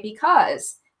that way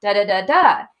because da da da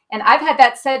da. And I've had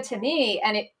that said to me,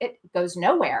 and it goes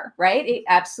nowhere, right? It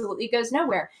absolutely goes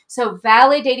nowhere. So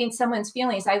validating someone's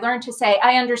feelings, I learned to say,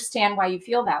 I understand why you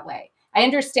feel that way. I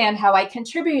understand how I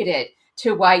contributed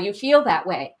to why you feel that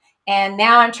way. And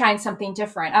now I'm trying something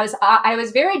different. I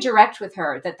was very direct with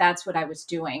her that that's what I was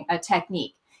doing, a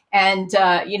technique, and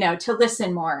to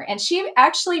listen more. And she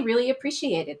actually really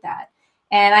appreciated that.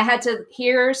 And I had to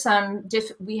hear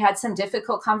we had some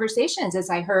difficult conversations as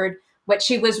I heard what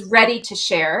she was ready to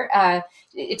share.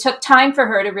 It took time for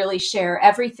her to really share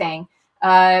everything,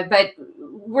 but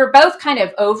we're both kind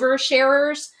of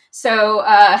oversharers. So,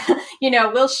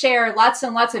 we'll share lots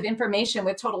and lots of information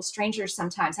with total strangers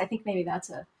sometimes. I think maybe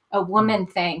that's a woman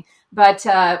thing, but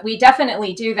we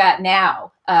definitely do that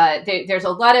now. There's a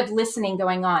lot of listening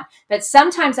going on, but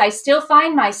sometimes I still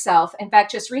find myself, in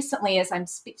fact, just recently, as I'm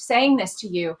saying this to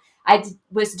you, I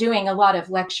was doing a lot of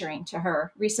lecturing to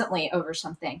her recently over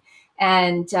something.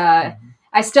 And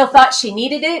I still thought she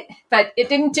needed it, but it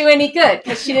didn't do any good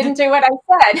because she didn't do what I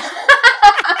said.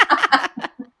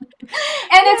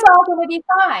 And it's all going to be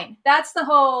fine. That's the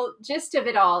whole gist of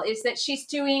it all, is that she's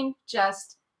doing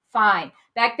just fine.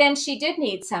 Back then, she did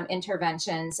need some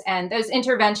interventions, and those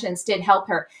interventions did help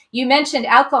her. You mentioned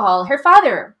alcohol. Her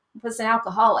father was an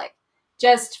alcoholic,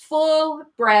 just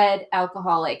full-bred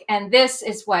alcoholic. And this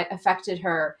is what affected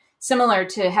her, similar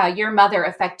to how your mother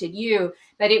affected you,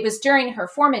 but it was during her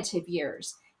formative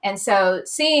years. And so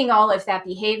seeing all of that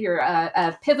behavior,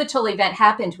 a pivotal event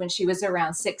happened when she was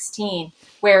around 16,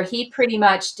 where he pretty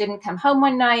much didn't come home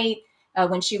one night.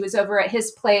 When she was over at his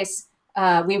place,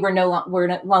 we were no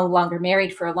longer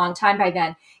married for a long time by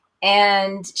then.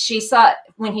 And she saw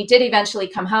when he did eventually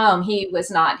come home, he was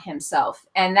not himself.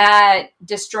 And that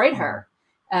destroyed her.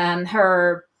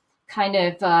 Her kind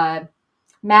of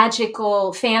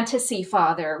magical fantasy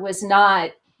father was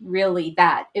not really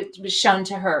that. It was shown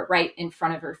to her right in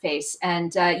front of her face.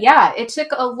 And it took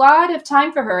a lot of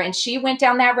time for her. And she went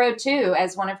down that road too,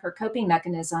 as one of her coping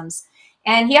mechanisms.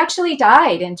 And he actually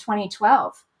died in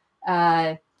 2012.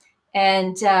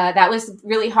 And that was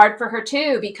really hard for her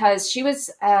too, because she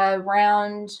was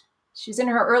she was in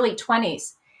her early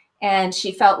 20s. And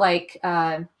she felt like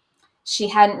she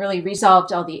hadn't really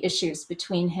resolved all the issues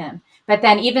between him. But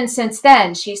then even since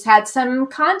then, she's had some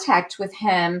contact with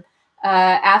him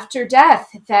after death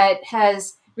that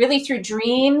has really, through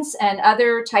dreams and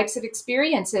other types of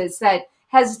experiences, that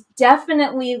has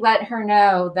definitely let her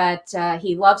know that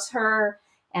he loves her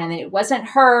and it wasn't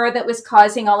her that was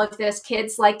causing all of this.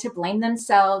 Kids like to blame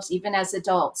themselves, even as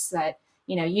adults, that,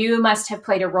 you must have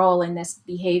played a role in this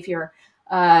behavior.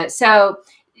 So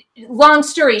long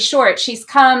story short, she's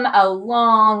come a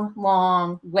long,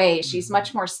 long way. She's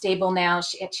much more stable now.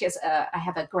 She has I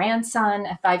have a grandson,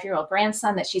 a 5-year-old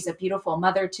grandson that she's a beautiful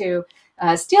mother to,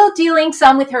 still dealing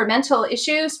some with her mental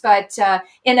issues, but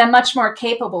in a much more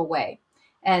capable way.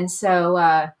 And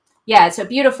so, it's a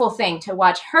beautiful thing to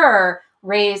watch her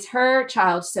raise her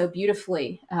child so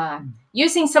beautifully,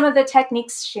 using some of the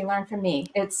techniques she learned from me.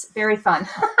 It's very fun.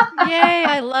 Yay,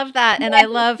 I love that. And I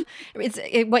love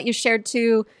what you shared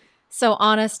too, so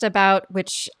honest about,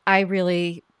 which I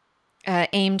really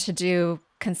aim to do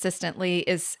consistently,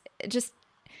 is just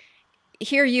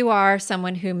here you are,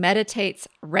 someone who meditates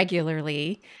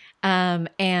regularly,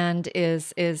 and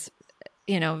is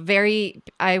very,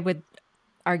 I would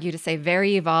argue to say,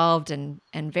 very evolved and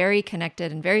very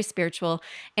connected and very spiritual.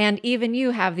 And even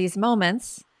you have these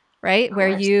moments, right, where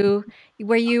you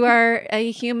are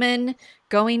a human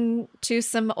going to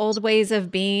some old ways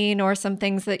of being, or some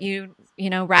things that you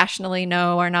rationally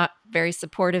know are not very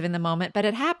supportive in the moment, but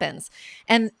it happens.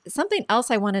 And something else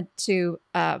I wanted to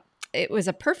this is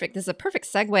a perfect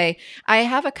segue. I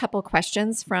have a couple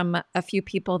questions from a few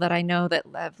people that I know that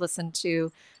have listened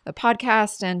to the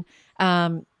podcast, and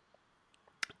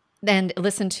then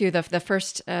listened to the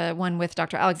first one with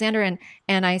Dr. Alexander,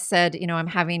 and I said, I'm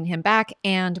having him back,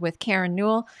 and with Karen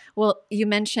Newell. Well, you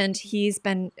mentioned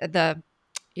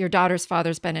your daughter's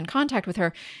father's been in contact with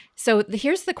her. So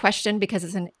here's the question,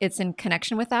 because it's in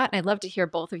connection with that, and I'd love to hear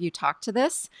both of you talk to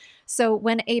this. So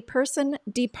when a person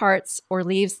departs or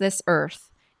leaves this earth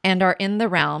and are in the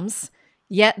realms,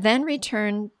 yet then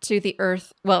return to the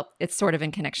earth. Well, it's sort of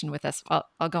in connection with this.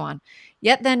 I'll go on.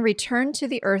 Yet then return to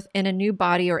the earth in a new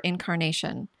body or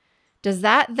incarnation. Does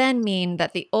that then mean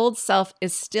that the old self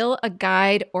is still a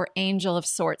guide or angel of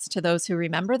sorts to those who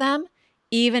remember them,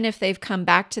 even if they've come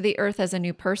back to the earth as a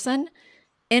new person?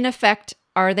 In effect,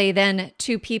 are they then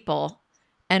two people?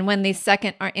 And when the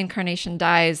second incarnation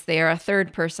dies, they are a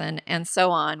third person, and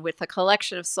so on, with a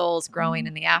collection of souls growing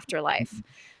in the afterlife.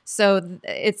 So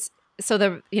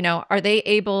are they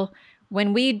able,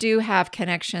 when we do have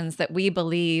connections that we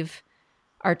believe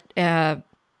and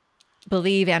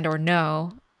or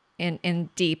know in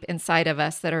deep inside of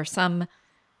us, that are some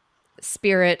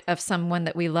spirit of someone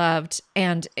that we loved,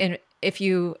 and if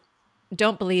you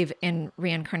don't believe in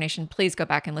reincarnation, please go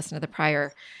back and listen to the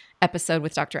prior episode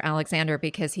with Dr. Alexander,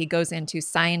 because he goes into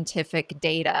scientific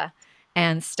data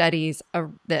and studies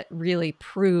that really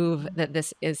prove that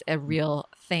this is a real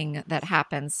thing that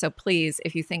happens. So please,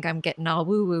 if you think I'm getting all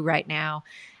woo-woo right now,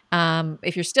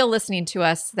 if you're still listening to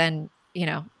us, then,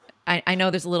 I know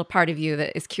there's a little part of you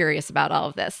that is curious about all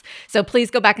of this. So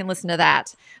please go back and listen to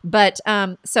that. But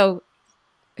so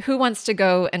who wants to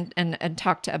go and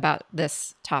talk about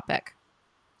this topic?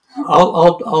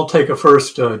 I'll take a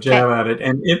first jab at it.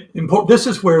 And this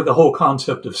is where the whole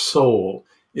concept of soul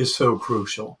is so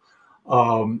crucial.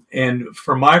 And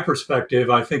from my perspective,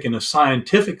 I think in a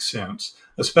scientific sense,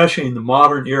 especially in the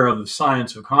modern era of the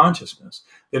science of consciousness,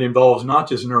 that involves not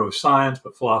just neuroscience,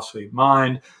 but philosophy of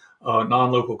mind,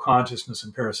 non-local consciousness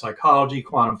and parapsychology,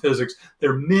 quantum physics,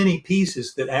 there are many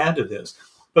pieces that add to this.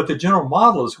 But the general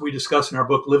model, as we discuss in our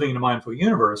book, Living in a Mindful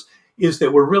Universe, is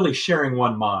that we're really sharing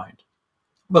one mind.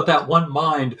 But that one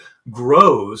mind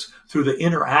grows through the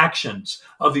interactions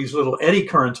of these little eddy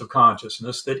currents of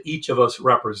consciousness that each of us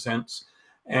represents.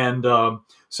 And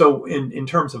so in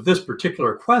terms of this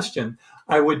particular question,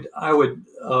 I would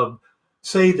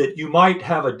say that you might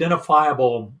have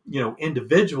identifiable,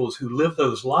 individuals who live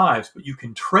those lives, but you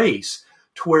can trace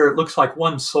to where it looks like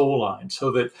one soul line,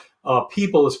 so that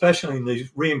people, especially in the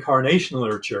reincarnation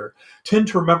literature, tend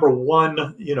to remember one,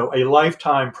 a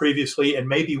lifetime previously and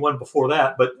maybe one before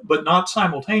that, but not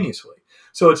simultaneously.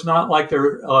 So it's not like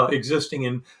they're existing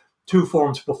in two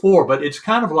forms before, but it's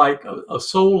kind of like a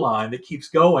soul line that keeps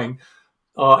going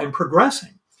and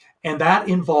progressing. And that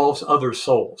involves other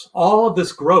souls. All of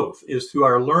this growth is through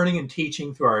our learning and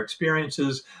teaching, through our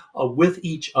experiences with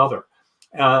each other.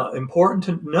 Important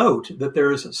to note that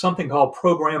there is something called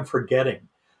program forgetting,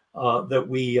 that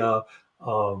we are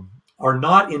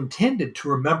not intended to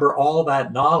remember all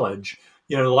that knowledge,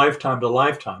 lifetime to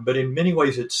lifetime. But in many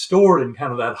ways, it's stored in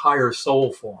kind of that higher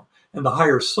soul form. And the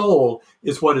higher soul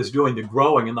is what is doing the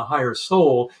growing. And the higher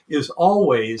soul is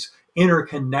always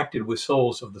interconnected with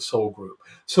souls of the soul group.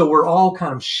 So we're all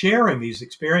kind of sharing these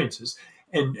experiences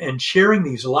and sharing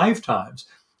these lifetimes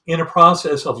in a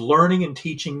process of learning and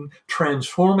teaching,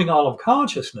 transforming all of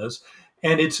consciousness.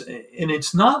 And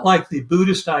it's not like the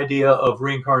Buddhist idea of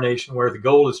reincarnation, where the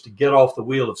goal is to get off the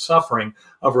wheel of suffering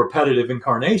of repetitive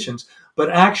incarnations, but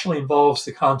actually involves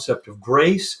the concept of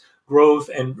grace, growth,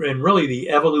 and really the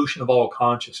evolution of all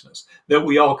consciousness that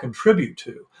we all contribute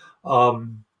to.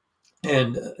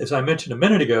 And as I mentioned a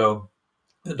minute ago,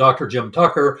 Dr. Jim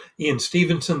Tucker, Ian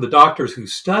Stevenson, the doctors who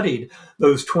studied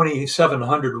those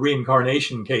 2,700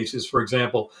 reincarnation cases, for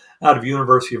example, out of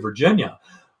University of Virginia,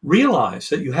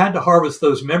 realized that you had to harvest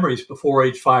those memories before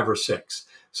age 5 or 6.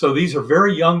 So these are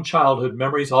very young childhood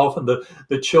memories. Often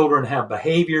the children have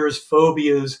behaviors,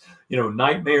 phobias,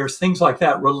 nightmares, things like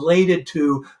that related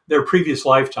to their previous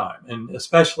lifetime, and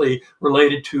especially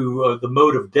related to the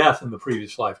mode of death in the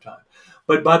previous lifetime.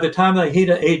 But by the time they hit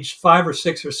age 5 or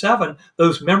 6 or 7,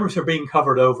 those memories are being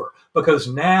covered over because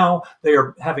now they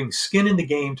are having skin in the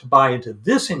game to buy into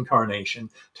this incarnation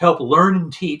to help learn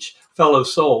and teach fellow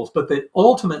souls. But that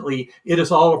ultimately it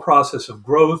is all a process of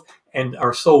growth and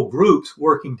our soul groups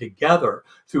working together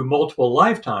through multiple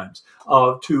lifetimes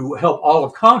to help all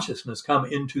of consciousness come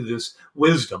into this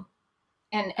wisdom.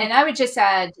 And I would just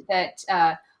add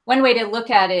that one way to look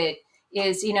at it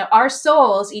is, our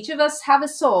souls, each of us have a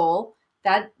soul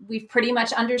that we pretty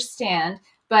much understand,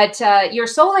 but your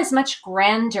soul is much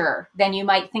grander than you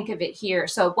might think of it here.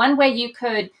 So one way you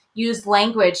could use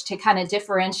language to kind of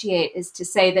differentiate is to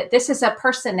say that this is a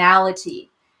personality,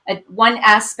 one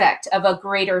aspect of a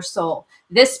greater soul.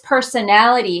 This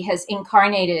personality has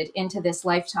incarnated into this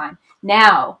lifetime.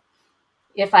 Now,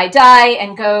 if I die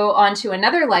and go on to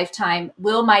another lifetime,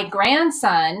 will my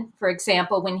grandson, for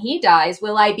example, when he dies,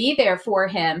 will I be there for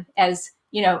him as,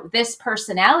 this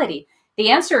personality? The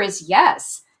answer is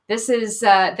yes. This is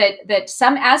that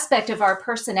some aspect of our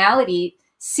personality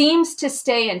seems to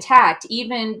stay intact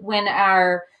even when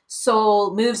our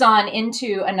soul moves on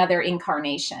into another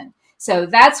incarnation. So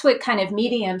that's what kind of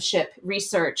mediumship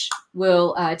research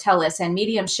will tell us. And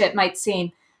mediumship might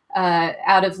seem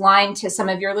out of line to some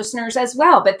of your listeners as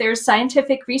well, but there's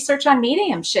scientific research on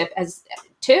mediumship as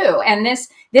too. And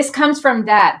this comes from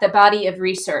the body of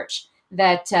research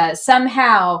that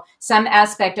somehow some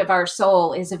aspect of our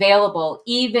soul is available,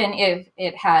 even if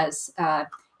it has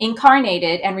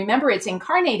incarnated. And remember, it's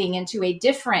incarnating into a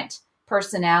different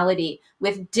personality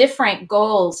with different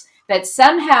goals, but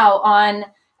somehow on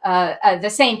the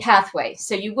same pathway.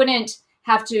 So you wouldn't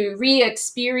have to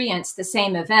re-experience the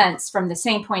same events from the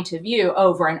same point of view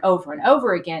over and over and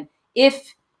over again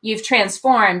if you've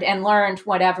transformed and learned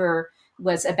whatever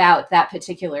was about that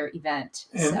particular event.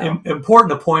 And important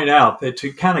to point out that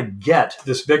to kind of get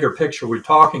this bigger picture we're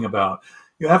talking about,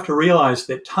 you have to realize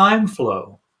that time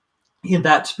flow in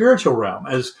that spiritual realm,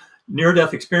 as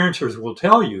near-death experiencers will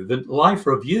tell you, that life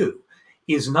review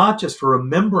is not just a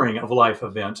remembering of life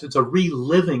events, it's a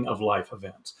reliving of life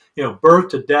events. Birth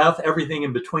to death, everything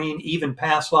in between, even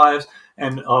past lives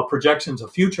and projections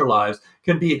of future lives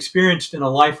can be experienced in a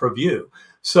life review.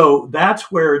 So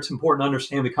that's where it's important to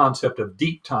understand the concept of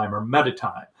deep time or meta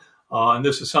time. And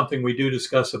this is something we do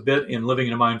discuss a bit in Living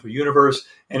in a Mindful Universe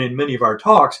and in many of our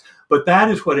talks. But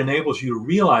that is what enables you to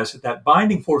realize that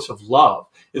binding force of love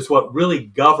is what really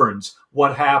governs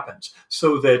what happens.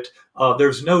 So that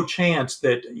there's no chance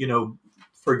that,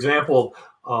 for example,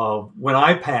 when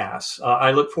I pass,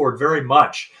 I look forward very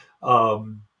much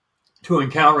to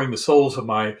encountering the souls of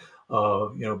my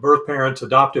birth parents,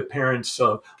 adoptive parents,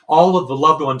 all of the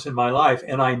loved ones in my life.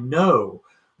 And I know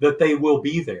that they will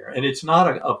be there. And it's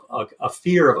not a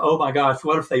fear of, oh my gosh,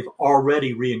 what if they've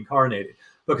already reincarnated?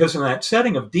 Because in that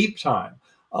setting of deep time,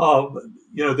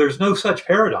 there's no such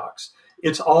paradox.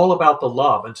 It's all about the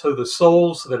love. And so the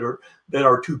souls that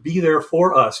are to be there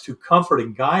for us, to comfort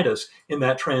and guide us in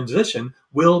that transition,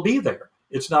 will be there.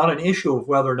 It's not an issue of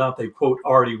whether or not they, quote,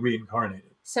 already reincarnated.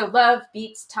 So love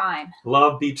beats time.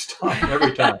 Love beats time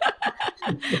every time.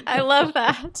 I love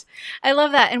that. I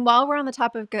love that. And while we're on the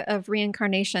topic of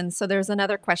reincarnation, so there's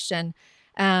another question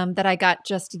that I got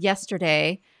just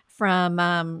yesterday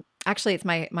from actually it's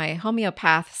my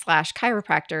homeopath /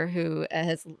 chiropractor who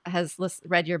has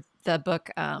read the book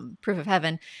Proof of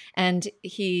Heaven, and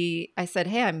I said,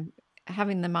 hey, I'm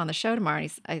having them on the show tomorrow.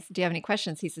 And I said, do you have any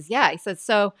questions? He says, yeah. He said,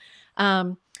 so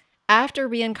after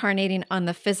reincarnating on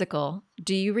the physical,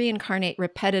 do you reincarnate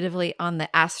repetitively on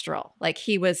the astral? Like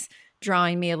he was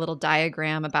drawing me a little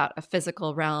diagram about a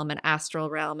physical realm, an astral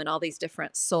realm, and all these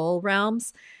different soul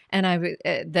realms, and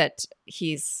that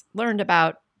he's learned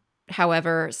about.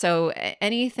 However, so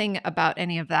anything about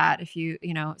any of that, if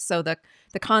so the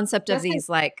concept of these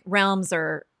like realms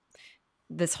or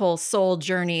this whole soul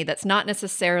journey that's not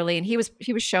necessarily, and he was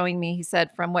showing me, he said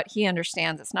from what he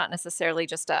understands, it's not necessarily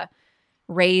just a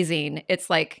raising, it's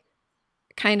like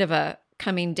kind of a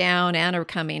coming down and or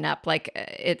coming up, like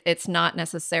it's not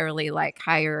necessarily like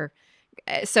higher.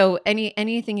 So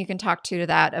anything you can talk to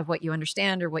that of what you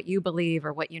understand or what you believe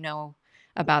or what you know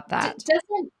about that.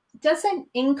 Doesn't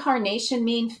incarnation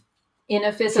mean in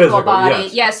a physical body?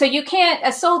 Yes. Yeah, so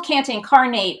a soul can't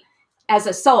incarnate as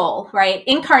a soul, right?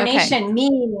 Incarnation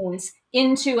means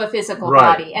into a physical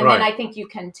body. And then I think you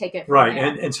can take it from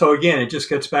there. And so again, it just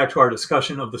gets back to our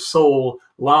discussion of the soul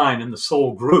line and the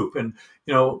soul group. And,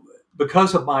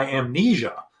 because of my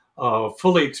amnesia,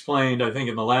 fully explained, I think,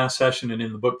 in the last session and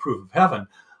in the book Proof of Heaven,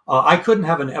 I couldn't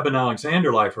have an Eben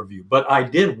Alexander life review, but I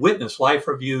did witness life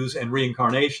reviews and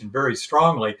reincarnation very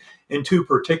strongly in two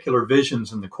particular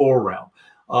visions in the core realm.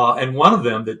 And one of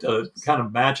them that kind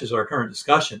of matches our current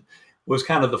discussion was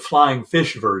kind of the flying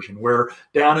fish version, where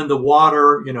down in the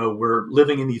water, we're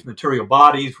living in these material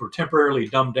bodies. We're temporarily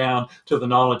dumbed down to the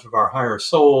knowledge of our higher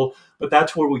soul. But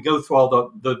that's where we go through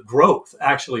all the growth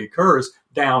actually occurs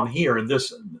down here in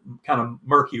this kind of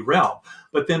murky realm.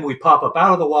 But then we pop up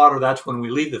out of the water. That's when we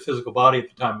leave the physical body at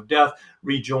the time of death,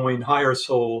 rejoin higher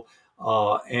soul,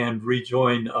 and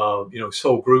rejoin,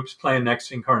 soul groups, plan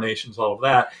next incarnations, all of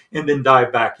that, and then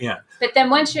dive back in. But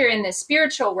then once you're in the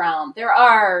spiritual realm, there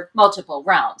are multiple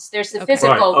realms. There's the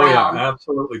physical realm. Oh, yeah,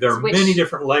 absolutely. There are many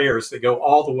different layers that go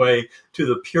all the way to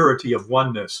the purity of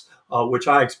oneness, which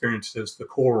I experienced as the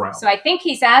core realm. So I think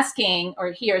he's asking,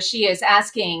 or he or she is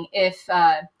asking, if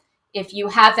you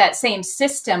have that same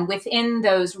system within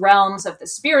those realms of the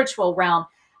spiritual realm.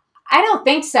 I don't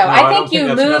think so. No, I think you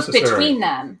move necessary. Between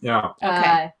them. Yeah.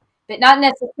 Okay. But not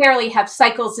necessarily have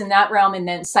cycles in that realm and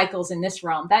then cycles in this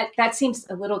realm. That seems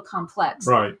a little complex.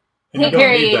 Right. And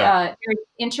very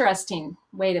interesting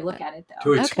way to look at it,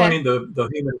 though. To explain the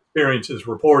human experiences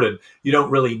reported, you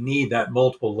don't really need that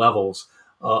multiple levels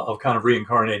of kind of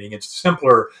reincarnating. It's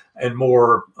simpler and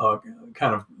more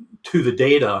kind of to the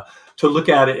data to look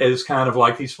at it as kind of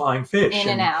like these flying fish. In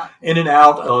and out. In and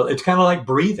out. It's kind of like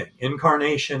breathing.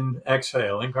 Incarnation,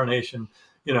 exhale, incarnation,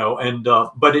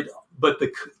 but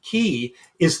the key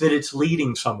is that it's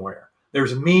leading somewhere.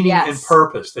 There's meaning and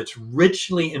purpose that's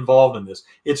richly involved in this.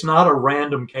 It's not a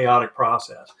random, chaotic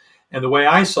process. And the way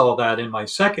I saw that in my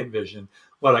second vision,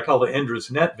 what I call the Indra's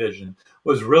net vision,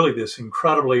 was really this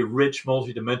incredibly rich,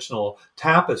 multidimensional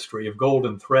tapestry of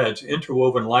golden threads,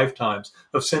 interwoven lifetimes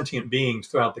of sentient beings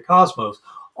throughout the cosmos,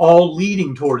 all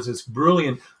leading towards this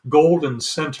brilliant golden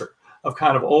center of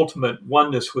kind of ultimate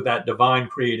oneness with that divine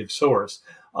creative source,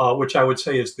 which I would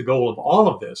say is the goal of all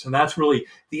of this. And that's really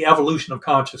the evolution of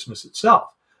consciousness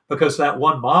itself, because that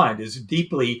one mind is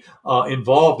deeply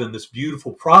involved in this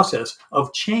beautiful process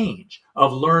of change,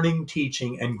 of learning,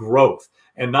 teaching, and growth,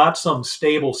 and not some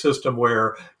stable system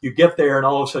where you get there and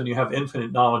all of a sudden you have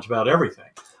infinite knowledge about everything.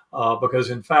 Because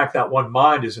in fact, that one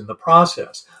mind is in the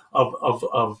process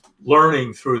of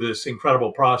learning through this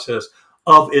incredible process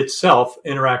of itself,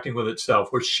 interacting with itself.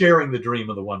 We're sharing the dream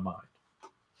of the one mind.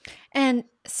 And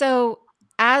so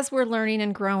as we're learning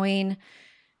and growing,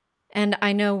 and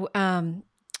I know,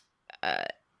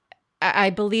 I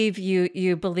believe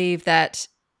you believe that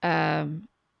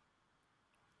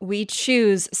we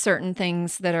choose certain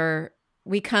things that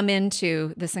we come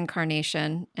into this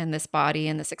incarnation and this body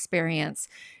and this experience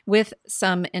with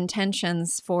some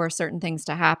intentions for certain things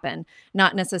to happen,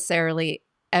 not necessarily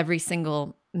every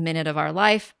single minute of our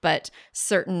life, but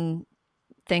certain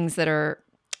things that are,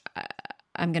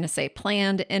 I'm going to say,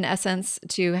 planned in essence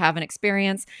to have an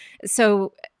experience.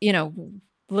 So,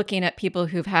 looking at people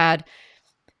who are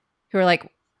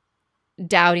like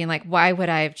doubting, like, why would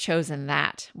I have chosen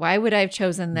that? Why would I have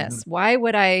chosen this? Mm-hmm. Why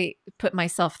would I put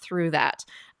myself through that?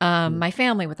 My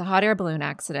family with the hot air balloon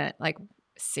accident, like,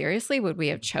 seriously, would we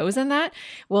have chosen that?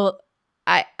 Well,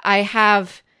 I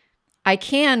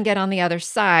can get on the other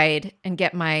side and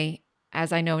get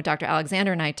as I know, Dr.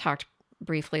 Alexander and I talked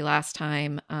briefly last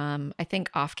time, I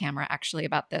think off camera actually,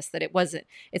 about this, that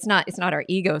it's not our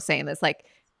ego saying this, like,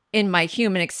 in my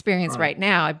human experience right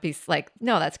now, I'd be like,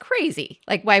 no, that's crazy.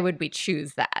 Like, why would we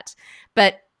choose that?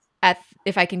 But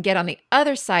if I can get on the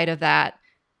other side of that,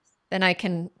 then I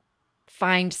can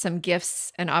find some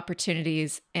gifts and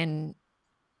opportunities in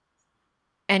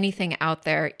anything out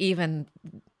there, even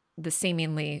the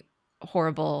seemingly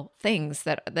horrible things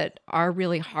that are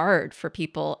really hard for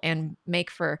people and make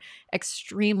for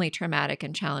extremely traumatic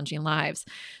and challenging lives.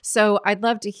 So I'd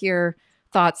love to hear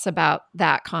thoughts about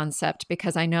that concept,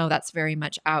 because I know that's very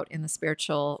much out in the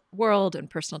spiritual world and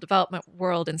personal development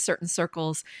world in certain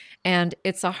circles. And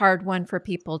it's a hard one for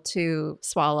people to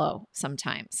swallow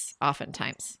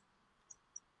oftentimes.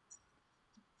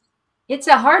 It's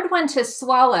a hard one to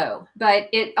swallow, but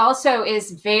it also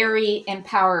is very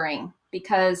empowering,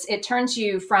 because it turns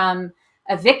you from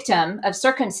a victim of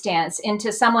circumstance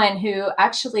into someone who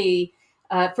actually,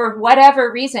 for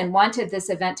whatever reason, wanted this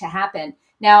event to happen.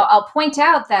 Now, I'll point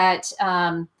out that,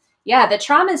 the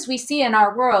traumas we see in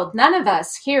our world, none of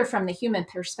us here from the human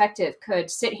perspective could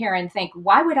sit here and think,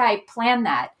 why would I plan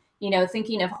that?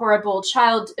 Thinking of horrible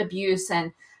child abuse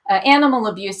and animal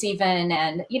abuse even,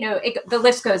 and, the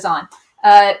list goes on.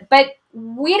 But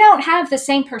we don't have the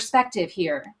same perspective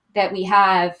here that we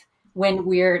have when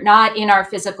we're not in our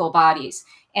physical bodies.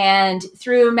 And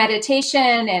through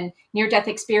meditation and near-death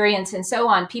experience and so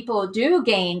on, people do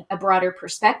gain a broader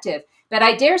perspective. But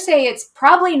I dare say it's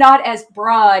probably not as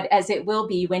broad as it will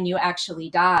be when you actually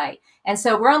die. And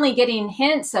so we're only getting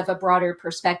hints of a broader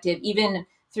perspective, even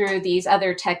through these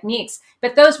other techniques.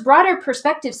 But those broader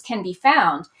perspectives can be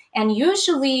found. And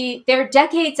usually they're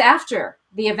decades after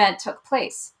the event took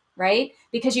place, right?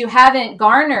 Because you haven't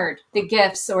garnered the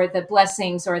gifts or the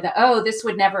blessings or oh, this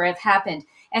would never have happened.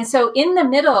 And so in the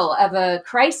middle of a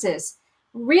crisis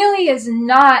really is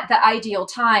not the ideal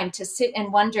time to sit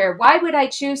and wonder, why would I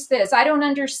choose this? I don't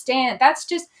understand. That's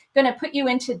just going to put you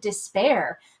into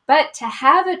despair. But to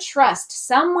have a trust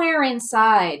somewhere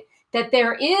inside that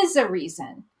there is a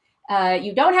reason.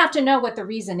 You don't have to know what the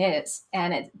reason is.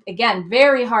 And it's, again,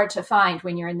 very hard to find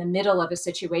when you're in the middle of a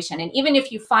situation. And even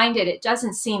if you find it, it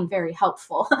doesn't seem very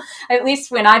helpful, at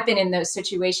least when I've been in those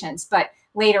situations. But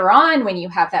later on, when you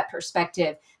have that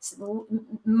perspective,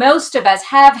 most of us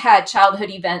have had childhood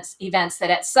events that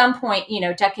at some point,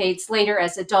 decades later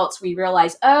as adults, we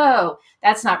realize, oh,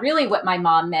 that's not really what my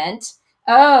mom meant.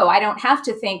 Oh, I don't have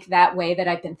to think that way that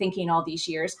I've been thinking all these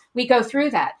years. We go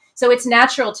through that. So it's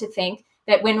natural to think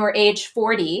that when we're age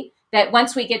 40, that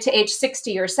once we get to age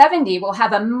 60 or 70, we'll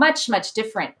have a much, much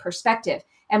different perspective.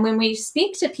 And when we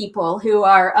speak to people who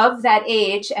are of that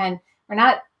age, and we're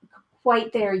not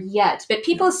quite there yet, but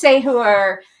people say who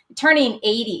are turning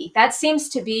 80, that seems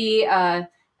to be a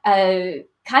kind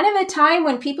of a time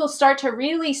when people start to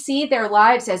really see their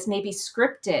lives as maybe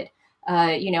scripted.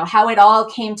 How it all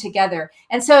came together.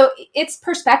 And so it's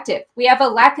perspective. We have a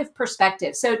lack of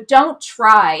perspective. So don't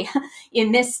try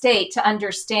in this state to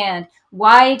understand,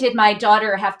 why did my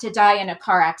daughter have to die in a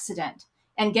car accident,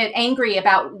 and get angry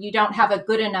about you don't have a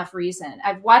good enough reason.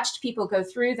 I've watched people go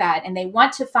through that and they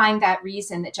want to find that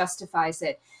reason that justifies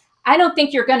it. I don't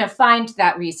think you're going to find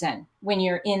that reason when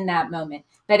you're in that moment.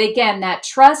 But again, that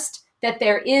trust that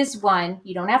there is one,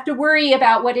 you don't have to worry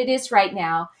about what it is right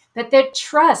now, but the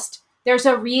trust there's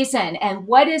a reason. And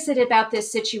what is it about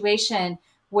this situation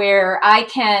where I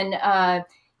can,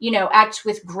 act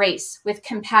with grace, with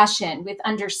compassion, with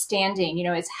understanding?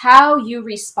 It's how you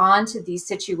respond to these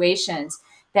situations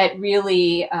that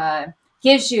really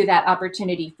gives you that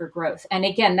opportunity for growth. And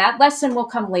again, that lesson will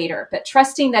come later, but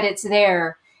trusting that it's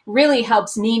there really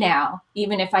helps me now,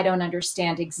 even if I don't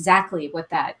understand exactly what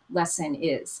that lesson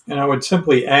is. And I would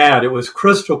simply add, it was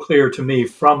crystal clear to me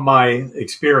from my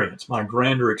experience, my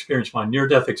grander experience, my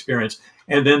near-death experience,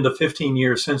 and then the 15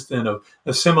 years since then of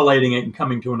assimilating it and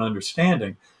coming to an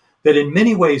understanding, that in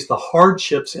many ways the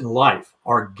hardships in life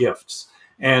are gifts.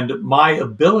 And my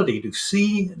ability to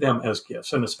see them as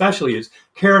gifts, and especially as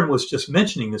Karen was just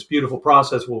mentioning, this beautiful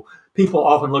process, well, people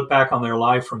often look back on their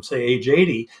life from, say, age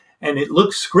 80, and it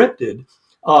looks scripted.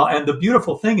 And the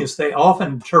beautiful thing is they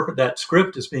often interpret that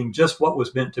script as being just what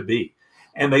was meant to be.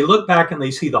 And they look back and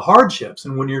they see the hardships.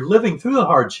 And when you're living through the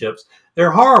hardships, they're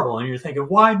horrible. And you're thinking,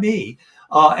 why me?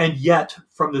 And yet,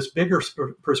 from this bigger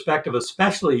perspective,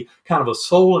 especially kind of a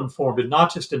soul-informed and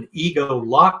not just an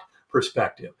ego-locked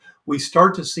perspective, we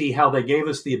start to see how they gave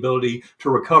us the ability to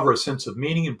recover a sense of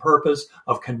meaning and purpose,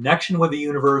 of connection with the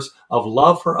universe, of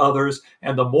love for others.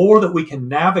 And the more that we can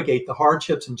navigate the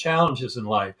hardships and challenges in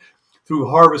life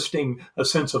through harvesting a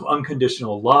sense of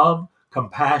unconditional love,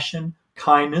 compassion,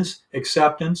 kindness,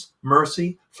 acceptance,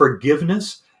 mercy,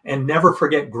 forgiveness, and never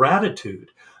forget gratitude,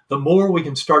 the more we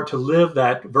can start to live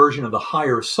that version of the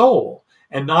higher soul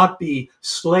and not be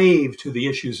slave to the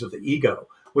issues of the ego,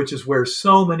 which is where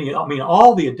so many,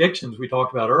 all the addictions we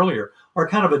talked about earlier are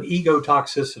kind of an ego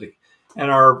toxicity. And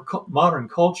our modern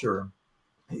culture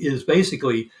is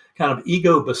basically kind of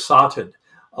ego besotted,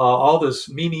 all this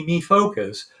me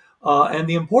focus. And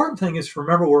the important thing is to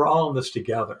remember we're all in this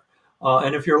together.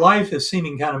 And if your life is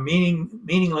seeming kind of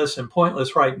meaningless and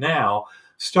pointless right now,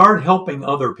 start helping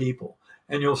other people.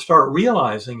 And you'll start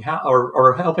realizing how,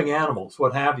 or helping animals,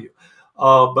 what have you.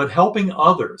 But helping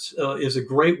others is a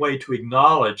great way to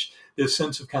acknowledge this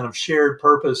sense of kind of shared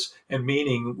purpose and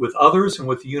meaning with others and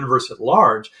with the universe at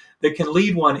large that can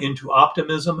lead one into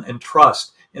optimism and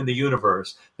trust in the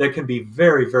universe that can be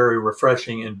very, very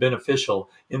refreshing and beneficial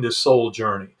in this soul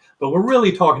journey. But we're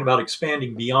really talking about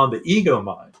expanding beyond the ego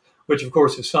mind, which of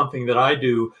course is something that I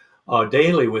do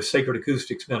daily with Sacred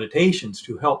Acoustics meditations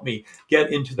to help me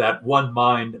get into that one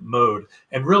mind mode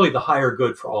and really the higher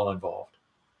good for all involved.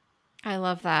 I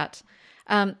love that.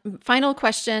 Final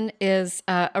question is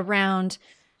around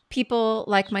people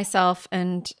like myself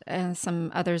and some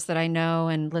others that I know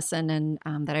and listen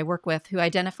and that I work with who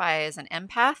identify as an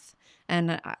empath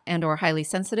and or highly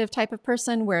sensitive type of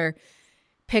person, where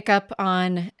pick up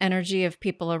on energy of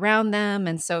people around them.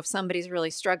 And so if somebody's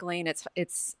really struggling,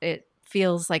 it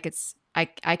feels like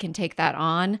I can take that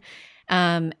on.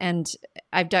 And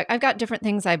I've got different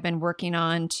things I've been working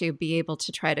on to be able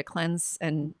to try to cleanse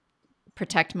and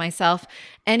protect myself.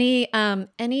 Any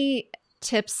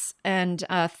tips and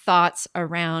thoughts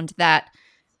around that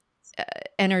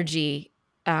energy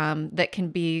that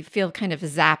can feel kind of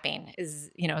zapping,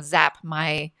 zap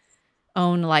my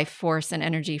own life force and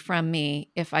energy from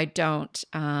me if I don't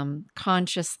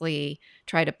consciously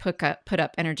try to put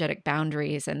up energetic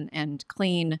boundaries and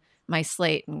clean my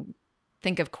slate and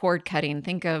think of cord cutting,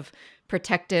 think of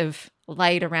protective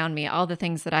light around me, all the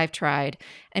things that I've tried.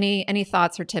 Any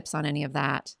thoughts or tips on any of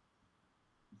that?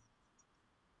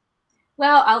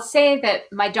 Well, I'll say that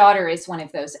my daughter is one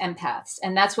of those empaths.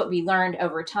 And that's what we learned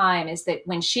over time, is that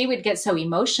when she would get so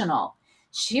emotional,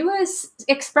 she was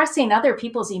expressing other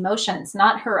people's emotions,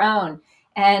 not her own.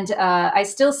 And I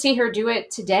still see her do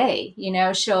it today.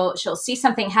 She'll see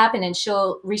something happen and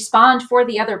she'll respond for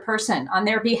the other person on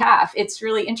their behalf. It's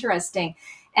really interesting.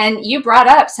 And you brought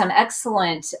up some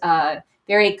excellent,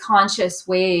 very conscious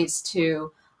ways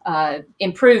to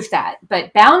improve that.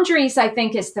 But boundaries, I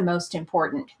think, is the most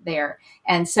important there.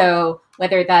 And so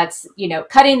whether that's,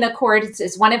 cutting the cords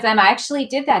is one of them. I actually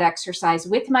did that exercise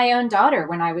with my own daughter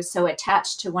when I was so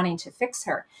attached to wanting to fix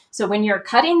her. So when you're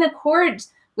cutting the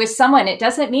cords with someone, it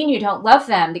doesn't mean you don't love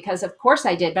them, because of course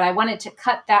I did, but I wanted to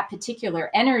cut that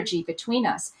particular energy between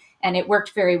us. And it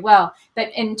worked very well.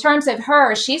 But in terms of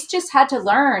her, she's just had to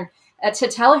learn to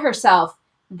tell herself,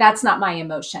 that's not my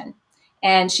emotion.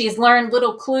 And she's learned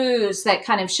little clues that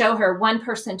kind of show her. One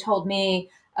person told me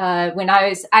when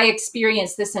I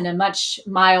experienced this in a much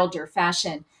milder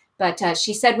fashion, but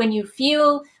she said, when you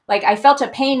feel like, I felt a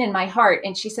pain in my heart.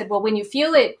 And she said, well, when you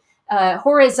feel it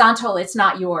horizontal, it's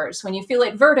not yours. When you feel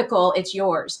it vertical, it's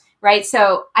yours, right?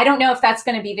 So I don't know if that's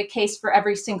going to be the case for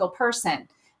every single person,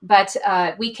 but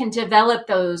we can develop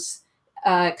those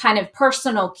kind of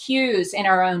personal cues in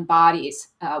our own bodies,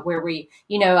 where we,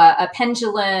 a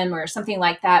pendulum or something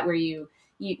like that, where you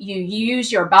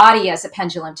use your body as a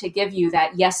pendulum to give you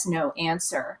that yes, no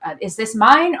answer. Is this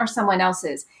mine or someone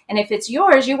else's? And if it's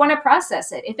yours, you want to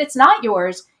process it. If it's not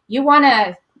yours, you want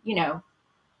to,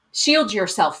 shield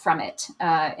yourself from it,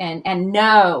 and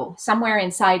know somewhere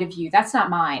inside of you, that's not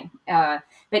mine.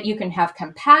 But you can have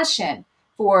compassion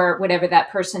for whatever that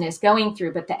person is going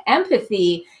through. But the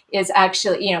empathy is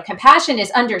actually, compassion is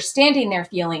understanding their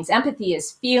feelings. Empathy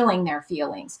is feeling their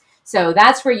feelings. So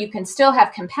that's where you can still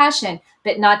have compassion,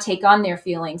 but not take on their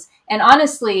feelings. And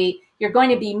honestly, you're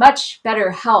going to be much better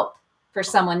help for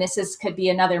someone. Could be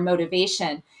another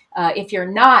motivation. If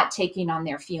you're not taking on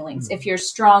their feelings, if you're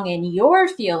strong in your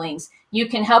feelings, you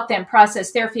can help them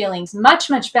process their feelings much,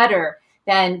 much better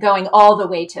than going all the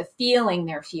way to feeling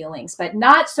their feelings, but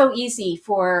not so easy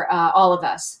for all of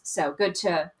us. So good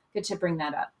to bring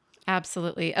that up.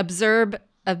 Absolutely. Observe,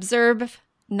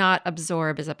 not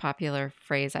absorb is a popular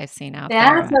phrase I've seen out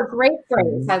there. That's a great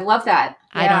phrase. I love that.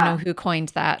 Yeah. I don't know who coined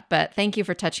that, but thank you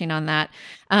for touching on that.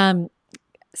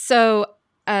 So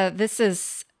this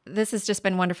has just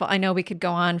been wonderful. I know we could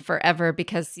go on forever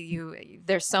because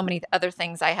there's so many other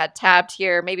things I had tabbed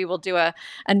here. Maybe we'll do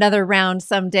another round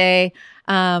someday.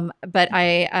 But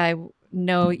I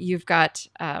know you've got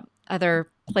other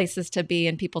places to be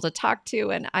and people to talk to.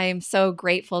 And I am so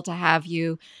grateful to have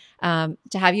you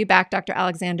back, Dr.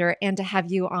 Alexander, and to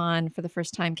have you on for the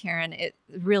first time, Karen. It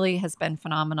really has been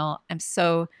phenomenal. I'm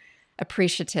so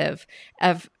appreciative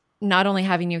of not only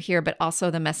having you here, but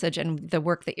also the message and the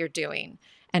work that you're doing,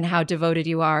 and how devoted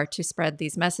you are to spread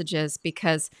these messages,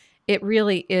 because it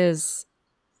really is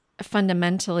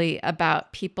fundamentally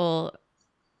about people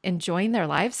enjoying their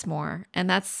lives more. And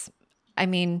that's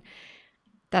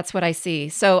what I see.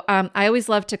 So I always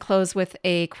love to close with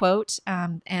a quote.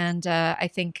 And I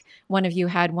think one of you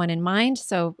had one in mind.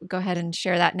 So go ahead and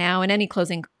share that now. And any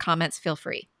closing comments, feel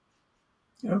free.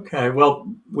 Okay,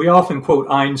 well, we often quote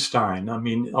Einstein.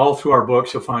 All through our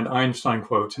books, you'll find Einstein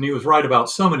quotes, and he was right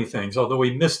about so many things, although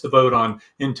he missed the boat on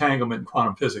entanglement and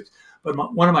quantum physics. But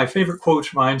one of my favorite quotes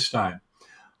from Einstein,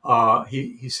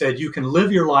 he said, you can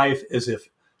live your life as if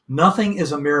nothing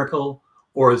is a miracle,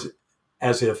 or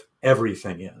as if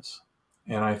everything is.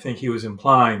 And I think he was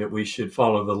implying that we should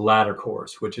follow the latter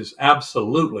course, which is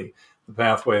absolutely the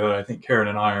pathway that I think Karen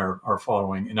and I are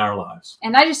following in our lives.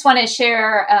 And I just want to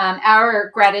share our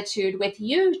gratitude with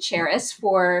you, Charis,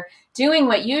 for doing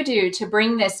what you do to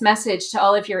bring this message to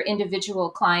all of your individual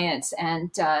clients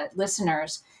and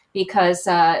listeners, because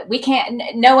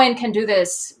no one can do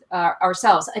this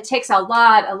ourselves. It takes a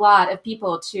lot of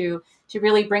people to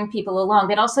really bring people along,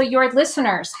 but also your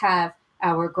listeners have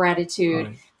our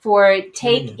gratitude for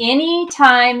any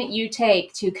time you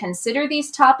take to consider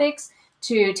these topics,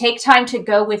 to take time to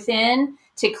go within,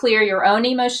 to clear your own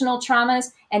emotional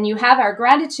traumas. And you have our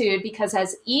gratitude because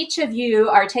as each of you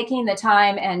are taking the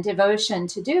time and devotion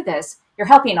to do this, you're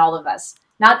helping all of us,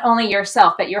 not only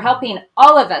yourself, but you're helping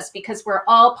all of us because we're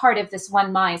all part of this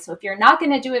one mind. So if you're not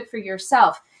going to do it for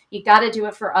yourself, you got to do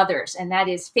it for others. And that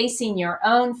is facing your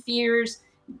own fears,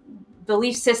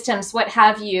 belief systems, what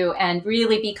have you, and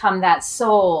really become that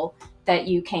soul that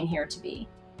you came here to be.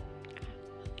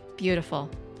 Beautiful.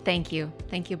 Thank you.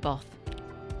 Thank you both.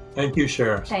 Thank you,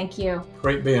 Charis. Thank you.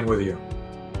 Great being with you.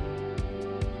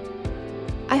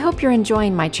 I hope you're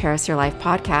enjoying my Charis Your Life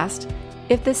podcast.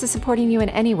 If this is supporting you in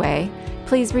any way,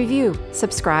 please review,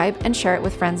 subscribe, and share it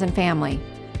with friends and family.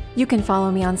 You can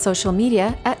follow me on social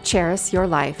media at Charis Your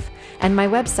Life, and my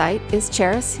website is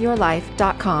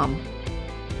charisyourlife.com.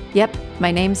 Yep,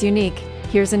 my name's unique.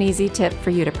 Here's an easy tip for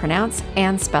you to pronounce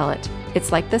and spell it.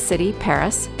 It's like the city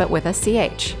Paris, but with a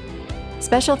CH.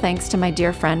 Special thanks to my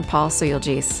dear friend Paul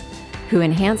Suyelgis, who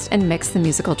enhanced and mixed the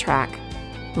musical track.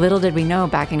 Little did we know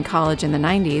back in college in the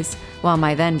 90s, while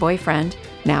my then boyfriend,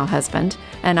 now husband,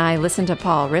 and I listened to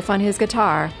Paul riff on his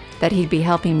guitar, that he'd be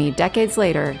helping me decades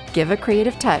later give a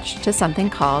creative touch to something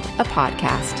called a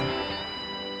podcast.